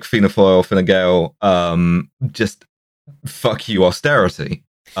traditional, like Fianna Fáil, Fine Gael, just fuck you austerity.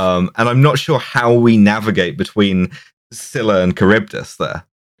 And I'm not sure how we navigate between Scylla and Charybdis there.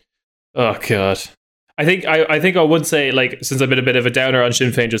 Oh god. I think I would say, like, since I've been a bit of a downer on Sinn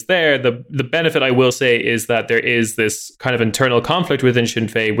Féin just there, the benefit I will say is that there is this kind of internal conflict within Sinn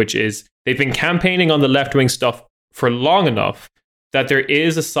Féin, which is they've been campaigning on the left-wing stuff for long enough that there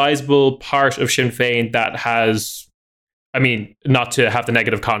is a sizable part of Sinn Féin that has, I mean, not to have the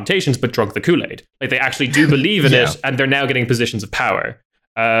negative connotations, but drunk the Kool-Aid. Like, they actually do believe in it, and they're now getting positions of power.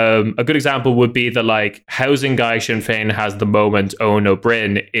 A good example would be the, like, housing guy Sinn Féin has at the moment, Owen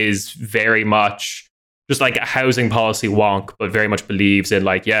O'Brien, is very much just like a housing policy wonk, but very much believes in,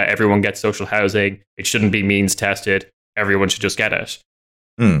 like, yeah, everyone gets social housing. It shouldn't be means tested. Everyone should just get it.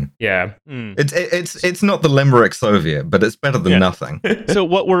 Yeah. It's not the Limerick Soviet, but it's better than nothing. So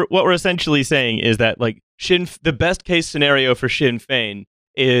what we're essentially saying is that, like, the best case scenario for Sinn Féin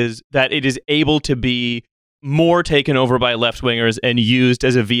is that it is able to be more taken over by left wingers and used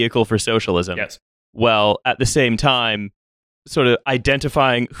as a vehicle for socialism. Yes. Well, at the same time, sort of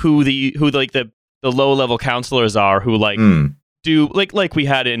identifying who the low level councillors are who do like we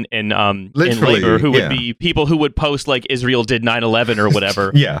had in Labour, who would be people who would post like Israel did 9/11 or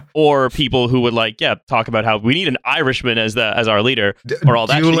whatever, or people who would talk about how we need an Irishman as our leader or all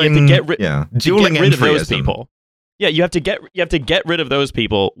that. You have to get rid of those people. Yeah, you have to get rid of those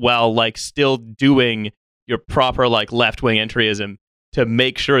people while like still doing your proper like left wing entryism to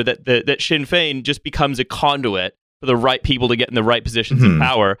make sure that that Sinn Féin just becomes a conduit for the right people to get in the right positions of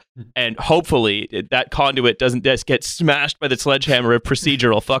power, and hopefully that conduit doesn't just get smashed by the sledgehammer of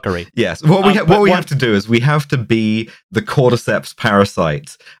procedural fuckery. Yes, what we have to do is we have to be the cordyceps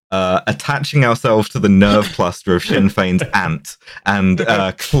parasite, attaching ourselves to the nerve cluster of Sinn Féin's ant and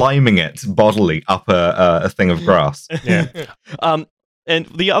climbing it bodily up a thing of grass. Yeah. And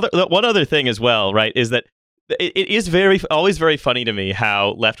one other thing as well, right, is that it is always very funny to me how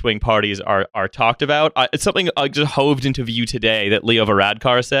left-wing parties are talked about. It's something I just hoved into view today that Leo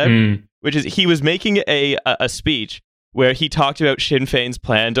Varadkar said, which is he was making a speech where he talked about Sinn Féin's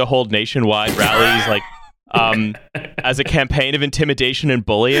plan to hold nationwide rallies like as a campaign of intimidation and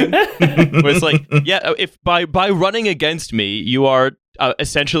bullying. Where it's like, yeah, if by running against me, you are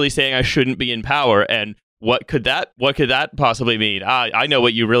essentially saying I shouldn't be in power, and what could that possibly mean? I know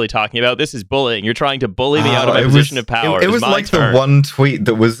what you're really talking about. This is bullying. You're trying to bully me out of my position of power. It was like the one tweet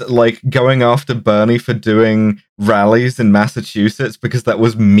that was like going after Bernie for doing rallies in Massachusetts because that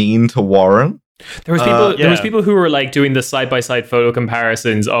was mean to Warren. There was people who were like doing the side-by-side photo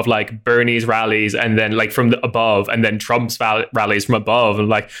comparisons of like Bernie's rallies and then like from above, and then Trump's rallies from above, and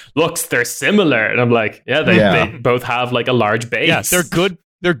like, looks, they're similar. And I'm like, they both have like a large base. Yeah, they're good.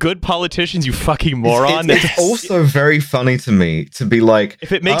 They're good politicians, you fucking moron. It's also very funny to me to be like,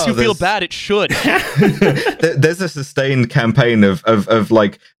 if it makes you feel bad, it should. There's a sustained campaign of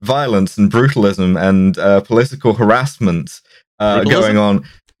like violence and brutalism and political harassment going on.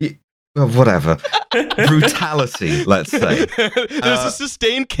 Whatever. Brutality, let's say. There's a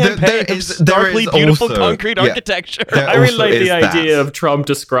sustained campaign of starkly beautiful concrete architecture. I really like the idea of Trump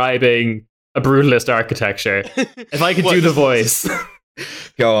describing a brutalist architecture. If I could do the voice.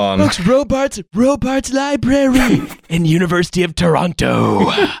 Go on. Looks Robarts Library in University of Toronto.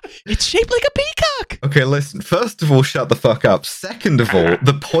 It's shaped like a peacock. Okay, listen. First of all, shut the fuck up. Second of all,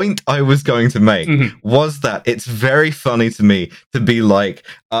 the point I was going to make was that it's very funny to me to be like,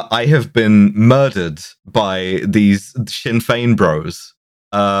 I have been murdered by these Sinn Féin bros.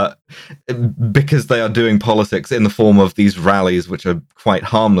 Because they are doing politics in the form of these rallies, which are quite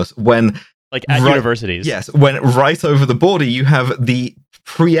harmless. When like at universities. Yes, when right over the border you have the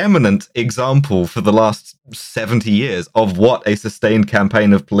preeminent example for the last 70 years of what a sustained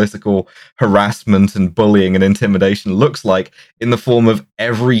campaign of political harassment and bullying and intimidation looks like in the form of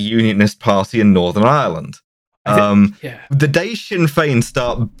every unionist party in Northern Ireland. The day Sinn Féin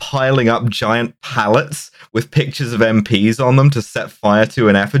start piling up giant pallets with pictures of MPs on them to set fire to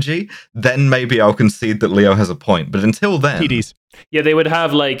an effigy, then maybe I'll concede that Leo has a point. But until then... TDs. Yeah, they would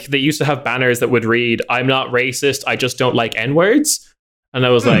have, they used to have banners that would read, "I'm not racist, I just don't like N-words." And I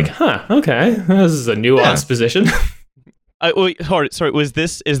was like, okay, this is a nuanced position. Sorry, is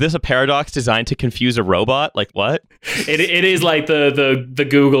this a paradox designed to confuse a robot? Like what? It is like the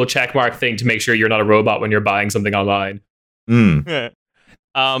Google checkmark thing to make sure you're not a robot when you're buying something online.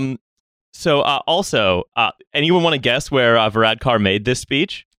 Also, anyone want to guess where Varadkar made this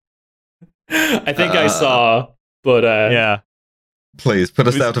speech? I think I saw, but yeah. Please put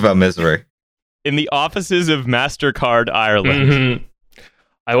us out of our misery. In the offices of MasterCard Ireland. Mm-hmm.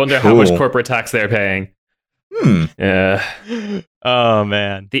 I wonder how much corporate tax they're paying. Yeah. Oh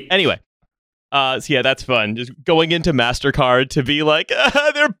man. Anyway. So yeah, that's fun. Just going into MasterCard to be like,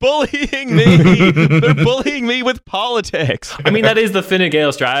 they're bullying me. They're bullying me with politics. I mean, that is the Fine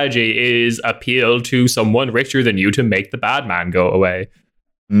Gael strategy: is appeal to someone richer than you to make the bad man go away.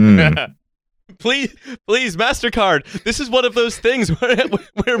 Please, MasterCard. This is one of those things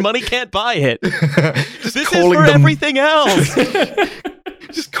where money can't buy it. This is for everything else.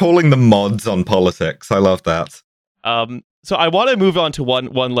 Just calling the mods on politics. I love that. So I want to move on to one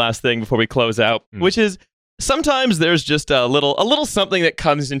last thing before we close out, which is sometimes there's just a little something that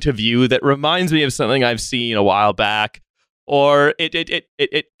comes into view that reminds me of something I've seen a while back, or it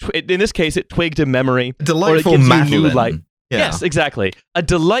in this case it twigged a memory. Delightful Madeline. Yeah. Yes, exactly. A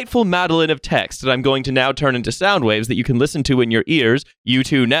delightful Madeline of text that I'm going to now turn into sound waves that you can listen to in your ears, you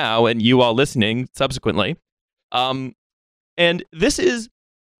two now, and you all listening subsequently. And this is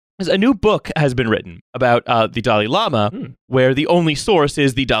a new book has been written about the Dalai Lama, where the only source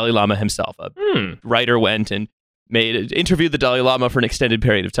is the Dalai Lama himself. A writer went and interviewed the Dalai Lama for an extended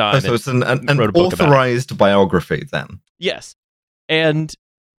period of time. So it's an authorized biography then? Yes. And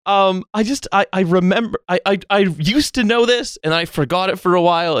I remember, I used to know this and I forgot it for a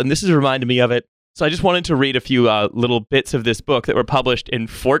while, and this has reminded me of it. So I just wanted to read a few little bits of this book that were published in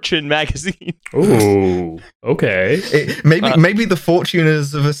Fortune magazine. Ooh, okay. Maybe the fortune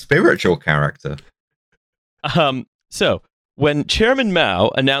is of a spiritual character. So when Chairman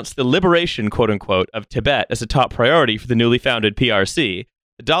Mao announced the liberation, quote unquote, of Tibet as a top priority for the newly founded PRC,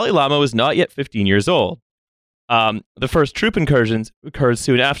 the Dalai Lama was not yet 15 years old. The first troop incursions occurred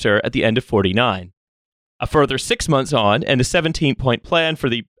soon after, at the end of 49. A further 6 months on, and a 17-point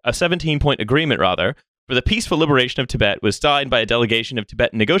agreement for the peaceful liberation of Tibet was signed by a delegation of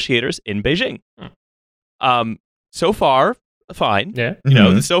Tibetan negotiators in Beijing. So far, fine. Yeah.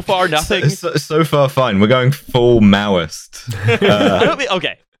 So far, nothing. So far, fine. We're going full Maoist.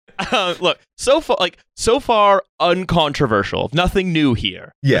 Okay. Look, so far, uncontroversial. Nothing new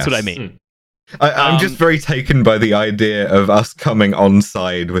here. Yes. That's what I mean. I'm just very taken by the idea of us coming on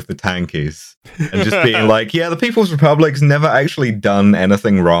side with the tankies and just being like, yeah, the People's Republic's never actually done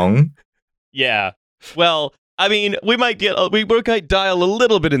anything wrong. Yeah. Well, I mean, we might dial a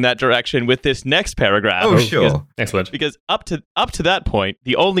little bit in that direction with this next paragraph. Oh, sure. Excellent. Because up to that point,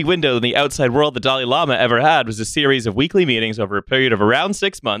 the only window in the outside world the Dalai Lama ever had was a series of weekly meetings over a period of around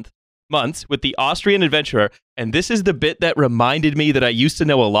 6 months with the Austrian adventurer. And this is the bit that reminded me that I used to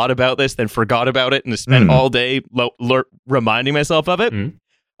know a lot about this, then forgot about it, and spent all day reminding myself of it.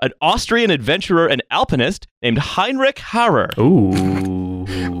 An Austrian adventurer and alpinist named Heinrich Harrer. Ooh.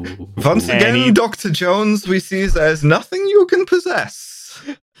 Once again, Dr. Jones, we see there's nothing you can possess.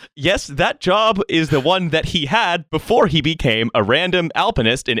 Yes, that job is the one that he had before he became a random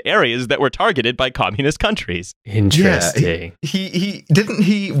alpinist in areas that were targeted by communist countries. Interesting.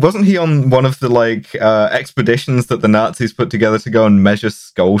 Yeah, wasn't he on one of the expeditions that the Nazis put together to go and measure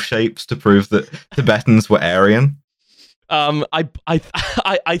skull shapes to prove that Tibetans were Aryan? I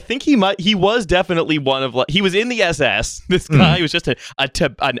think he was definitely one of, he was in the SS. This guy was just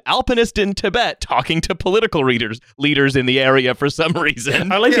an alpinist in Tibet talking to political leaders in the area for some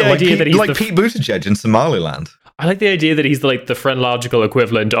reason. I like the idea that he's Pete Buttigieg in Somaliland. I like the idea that he's the phrenological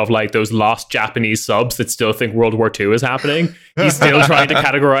equivalent of those lost Japanese subs that still think World War II is happening. He's still trying to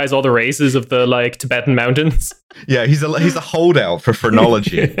categorize all the races of the Tibetan mountains. Yeah, he's a holdout for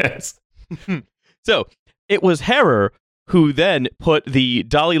phrenology. Yes. So it was Harrer who then put the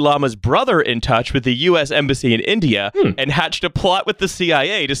Dalai Lama's brother in touch with the U.S. Embassy in India and hatched a plot with the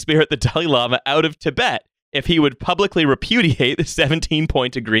CIA to spirit the Dalai Lama out of Tibet if he would publicly repudiate the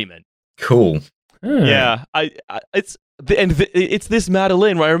 17-point agreement. Cool. Yeah, it's it's this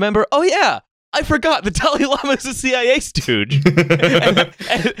Madeline where I remember, oh yeah, I forgot the Dalai Lama is a CIA stooge. and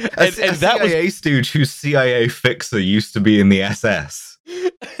that CIA stooge whose CIA fixer used to be in the SS.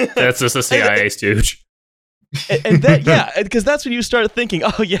 That's just a CIA stooge. And that, yeah, because that's when you start thinking,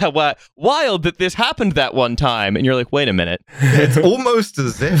 oh yeah, wild that this happened that one time, and you're like, wait a minute. It's almost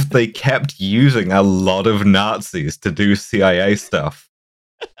as if they kept using a lot of Nazis to do CIA stuff.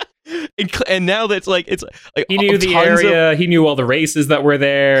 And now that's like, it's like he knew the area, he knew all the races that were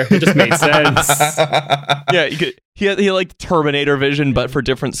there. It just made sense. Yeah, he had like Terminator vision, but for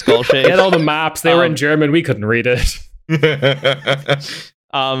different skull shapes. He had all the maps. They were in German. We couldn't read it.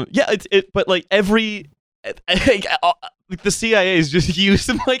 Yeah, but like the CIA is just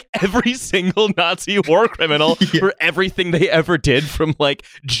using like every single Nazi war criminal for everything they ever did, from like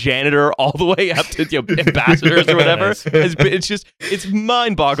janitor all the way up to ambassadors or whatever. It's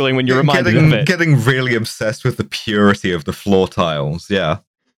mind-boggling when you're reminded of it. Getting really obsessed with the purity of the floor tiles, yeah.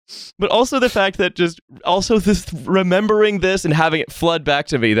 But also the fact that remembering this and having it flood back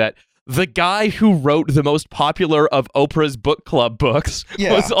to me that the guy who wrote the most popular of Oprah's book club books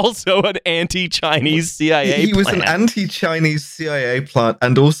was also an anti-Chinese CIA He was an anti-Chinese CIA plant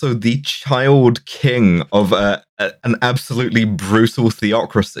and also the child king of an absolutely brutal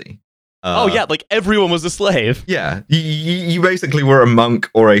theocracy. Like everyone was a slave. Yeah, you basically were a monk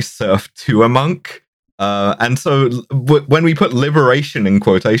or a serf to a monk. And so when we put liberation in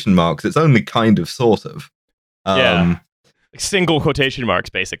quotation marks, it's only kind of sort of. Single quotation marks,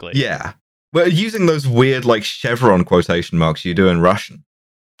 basically. Yeah. We're using those weird, like, chevron quotation marks you do in Russian.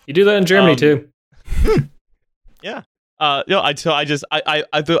 You do that in Germany, too. Yeah. I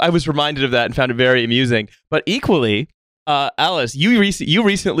was reminded of that and found it very amusing. But equally, Alice, you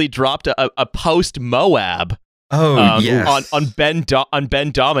recently dropped a post-Moab. Yes. On Ben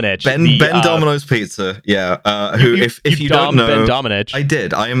Domenech. Ben Domino's Pizza, yeah. Who, if you don't know, Ben Domenech. I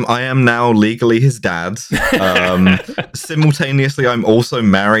did. I am now legally his dad. Simultaneously, I'm also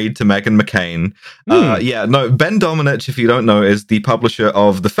married to Meghan McCain. Ben Domenech, if you don't know, is the publisher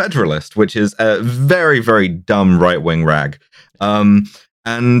of The Federalist, which is a very, very dumb right-wing rag. To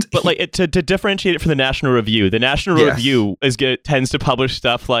differentiate it from the National Review, the National Review tends to publish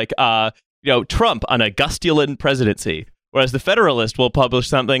stuff like Trump on a Gustulan presidency, whereas the Federalist will publish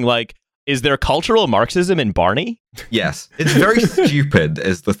something like, is there cultural Marxism in Barney? Yes, it's very stupid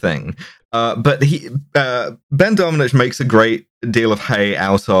is the thing. But Ben Domenech makes a great deal of hay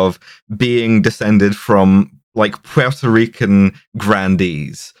out of being descended from like Puerto Rican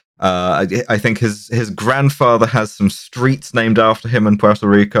grandees. I think his grandfather has some streets named after him in Puerto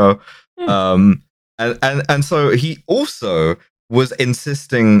Rico. And so he also was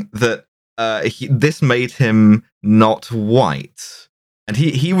insisting that this made him not white, and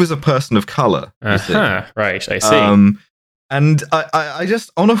he was a person of color. Right, I see. And I just,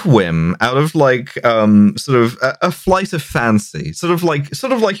 on a whim, out of like sort of a flight of fancy, sort of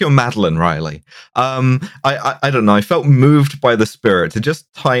like your Madeline Riley. I don't know. I felt moved by the spirit to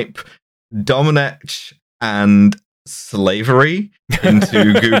just type Domenech and slavery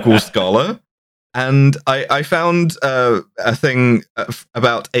into Google Scholar. And I found a thing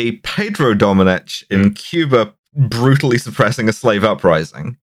about a Pedro Domenech in Cuba brutally suppressing a slave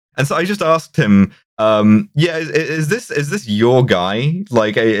uprising. And so I just asked him, is this your guy?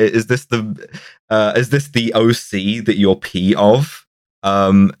 Like, is this the OC that you're P of?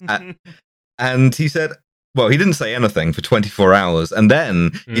 And he said, well, he didn't say anything for 24 hours. And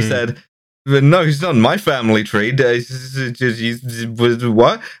then he said, no, he's not in my family tree.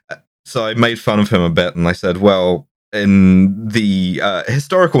 What? So I made fun of him a bit, and I said, well, in the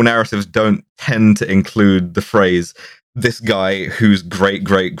historical narratives don't tend to include the phrase, this guy whose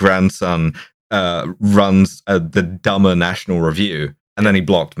great-great-grandson runs the dumber National Review, and then he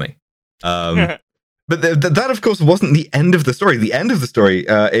blocked me. But that, of course, wasn't the end of the story. The end of the story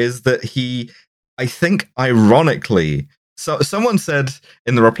is that he, I think, ironically... So someone said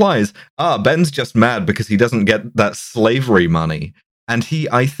in the replies, Ben's just mad because he doesn't get that slavery money. And he,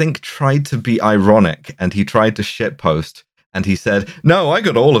 I think, tried to be ironic, and he tried to shitpost, and he said, no, I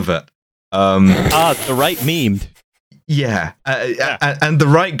got all of it. The right memed. Yeah. And the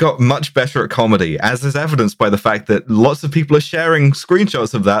right got much better at comedy, as is evidenced by the fact that lots of people are sharing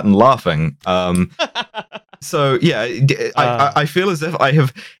screenshots of that and laughing. So, yeah, I feel as if I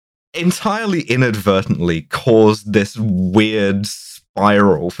have entirely inadvertently caused this weird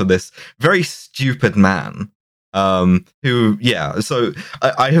spiral for this very stupid man. So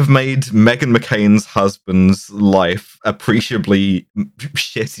I have made Meghan McCain's husband's life appreciably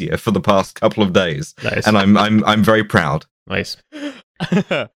shittier for the past couple of days. Nice. And I'm very proud. Nice.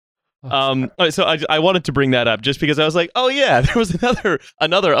 So I wanted to bring that up just because I was like, oh yeah, there was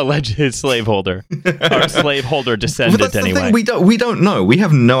another alleged slaveholder or slaveholder descendant. Well, that's anyway, the thing. We don't know. We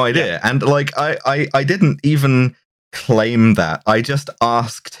have no idea. Yeah. And like I didn't even claim that. I just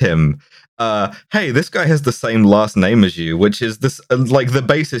asked him, hey, this guy has the same last name as you, which is this like the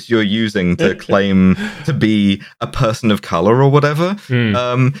basis you're using to claim to be a person of color or whatever.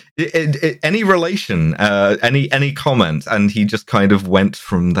 Any relation, any comment, and he just kind of went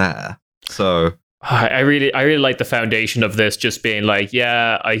from there. So I really like the foundation of this just being like,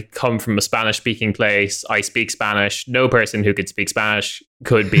 yeah, I come from a Spanish speaking place. I speak Spanish. No person who could speak Spanish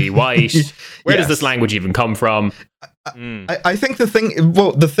could be white. Where does this language even come from? I think the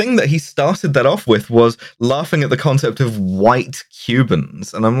thing that he started that off with was laughing at the concept of white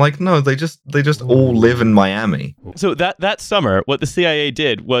Cubans, and I'm like, no, they just all live in Miami. So that summer, what the CIA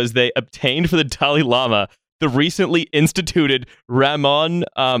did was they obtained for the Dalai Lama the recently instituted Ramon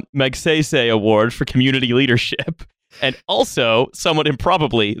Magsaysay Award for Community Leadership, and also, somewhat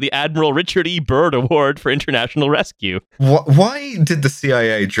improbably, the Admiral Richard E. Byrd Award for International Rescue. Why did the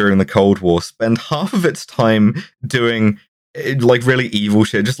CIA during the Cold War spend half of its time doing like really evil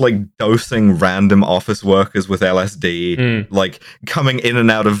shit, just like dosing random office workers with LSD, like coming in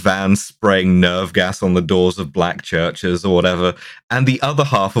and out of vans spraying nerve gas on the doors of black churches or whatever, and the other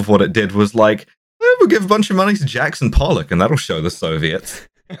half of what it did was like, we'll give a bunch of money to Jackson Pollock and that'll show the Soviets.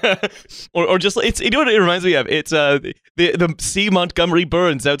 or just it's, you know what it reminds me of? It's the C. Montgomery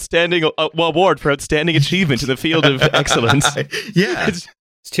Burns Outstanding Award for Outstanding Achievement in the Field of Excellence. Yeah, it's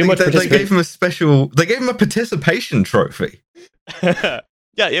too much. They gave him a participation trophy. Yeah,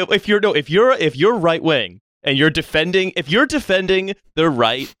 if you're right wing and you're defending the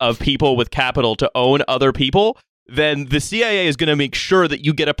right of people with capital to own other people, then the CIA is going to make sure that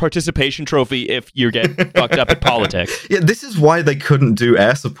you get a participation trophy if you get fucked up at politics. Yeah, this is why they couldn't do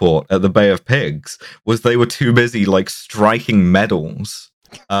air support at the Bay of Pigs, was they were too busy, like, striking medals.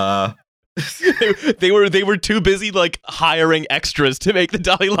 They were too busy, like, hiring extras to make the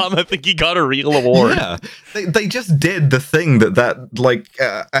Dalai Lama think he got a real award. Yeah, they just did the thing that like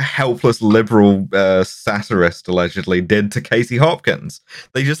a helpless liberal satirist allegedly did to Casey Hopkins.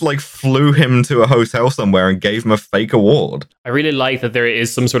 They just like flew him to a hotel somewhere and gave him a fake award. I really like that there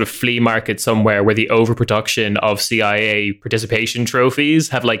is some sort of flea market somewhere where the overproduction of CIA participation trophies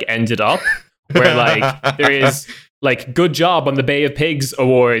have like ended up, where like there is like good job on the Bay of Pigs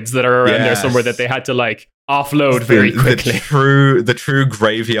awards that are around there somewhere that they had to like offload very quickly. The true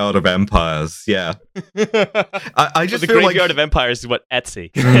graveyard of empires. Yeah. I just feel graveyard of empires is what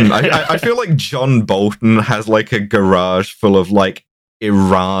Etsy. I feel like John Bolton has like a garage full of like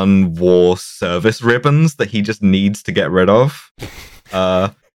Iran war service ribbons that he just needs to get rid of.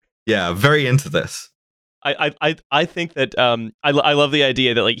 Yeah, very into this. I think that I love the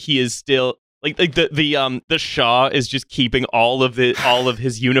idea that like he is still like the Shah is just keeping all of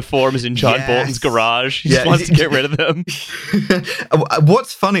his uniforms in John Bolton's garage. He just wants to get rid of them.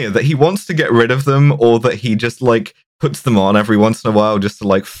 What's funnier, that he wants to get rid of them, or that he just like puts them on every once in a while just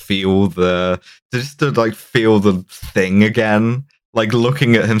to feel the thing again, like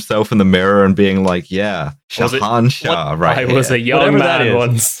looking at himself in the mirror and being like, yeah, Shahan Shah, right? I was a young man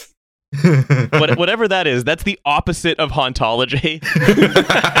once. Whatever that is, that's the opposite of hauntology.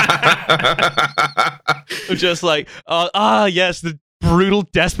 Just like, yes, the brutal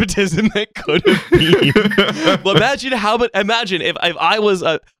despotism that could have been. Well, imagine if I was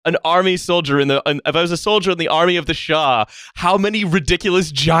an army soldier if I was a soldier in the army of the Shah, how many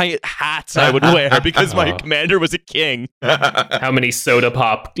ridiculous giant hats I would wear because my commander was a king. How many soda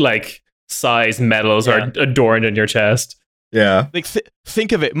pop like size medals are adorned in your chest. Yeah. Like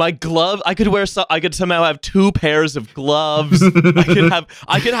think of it. My glove, I could somehow have 2 pairs of gloves.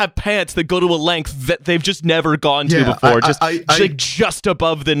 I could have pants that go to a length that they've just never gone to before. Just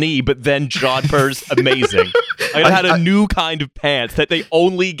above the knee, but then jodhpurs. Amazing. I had a new kind of pants that they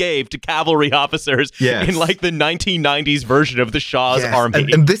only gave to cavalry officers in like the 1990s version of the Shah's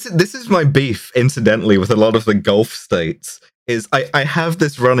army. And this is my beef, incidentally, with a lot of the Gulf states. Is I have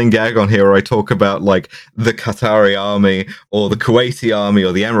this running gag on here where I talk about like the Qatari army or the Kuwaiti army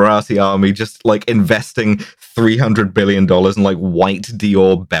or the Emirati army just like investing $300 billion in like white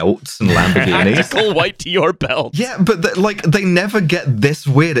Dior belts and Lamborghinis. Tactical white Dior belts. Yeah, but they never get this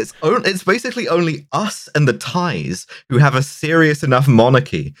weird. It's basically only us and the Thais who have a serious enough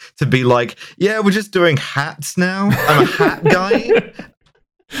monarchy to be like, yeah, we're just doing hats now. I'm a hat guy.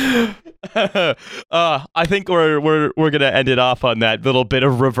 I think we're gonna end it off on that little bit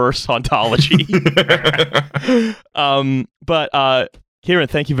of reverse hauntology. But Ciaran,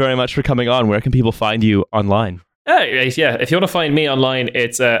 thank you very much for coming on. Where can people find you online? Yeah, if you want to find me online,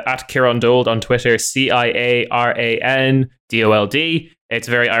 it's at Ciaran Dold on Twitter, CIARANDOLD. It's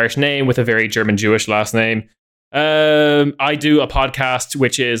a very Irish name with a very German Jewish last name. I do a podcast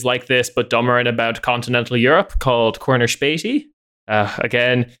which is like this, but dumber and about continental Europe, called Corner Spatey.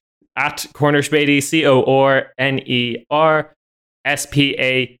 Again, at Corner Spatey,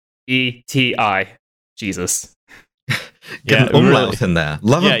 CORNERSPAETI. Jesus. Get an umlaut in there.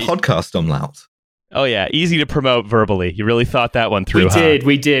 Love a podcast umlaut. Oh yeah, easy to promote verbally. You really thought that one through.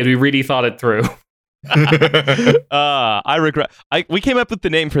 We did. We really thought it through. I regret. We came up with the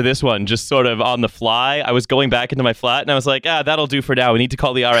name for this one just sort of on the fly. I was going back into my flat and I was like, that'll do for now. We need to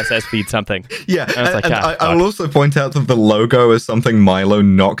call the RSS feed something. Yeah, and I was like, I'll also point out that the logo is something Milo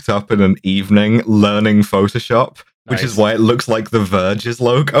knocked up in an evening learning Photoshop, which is why it looks like the Verge's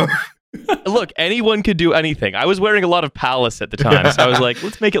logo. Look, anyone could do anything. I was wearing a lot of Palace at the time, so I was like,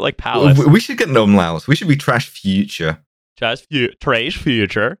 let's make it like Palace. We should get an umlaut. We should be Trash Future. Trash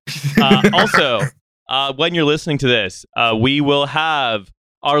Future. Also, when you're listening to this, we will have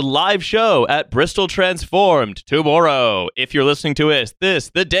our live show at Bristol Transformed tomorrow. If you're listening to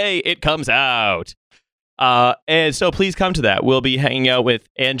the day it comes out. And so please come to that. We'll be hanging out with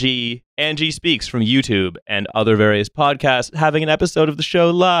Angie Speaks from YouTube and other various podcasts, having an episode of the show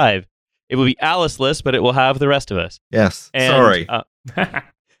live. It will be Alice-less, but it will have the rest of us. Yes, sorry.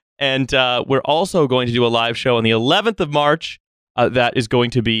 And we're also going to do a live show on the 11th of March. That is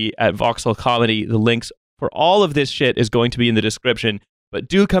going to be at Vauxhall Comedy. The links for all of this shit is going to be in the description. But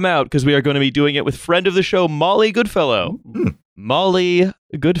do come out, because we are going to be doing it with friend of the show, Molly Goodfellow. Molly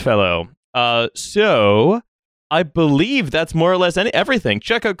Goodfellow. So I believe that's more or less everything.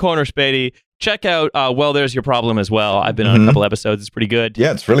 Check out Corner Spatey. Check out Well, There's Your Problem as well. I've been on a couple episodes. It's pretty good.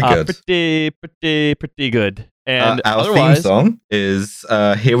 Yeah, it's really good. Pretty good. And our theme song is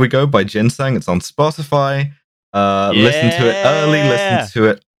Here We Go by Ginseng. It's on Spotify. Listen to it early, listen to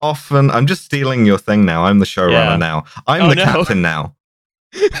it often. I'm just stealing your thing now. I'm the showrunner now. I'm the captain now.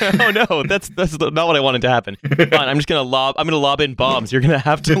 Oh no, that's not what I wanted to happen. Fine, I'm gonna lob in bombs. You're gonna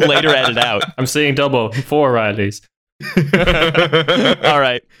have to later edit out. I'm seeing double 4 Rileys. All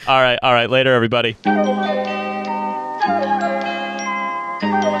right. Later, everybody.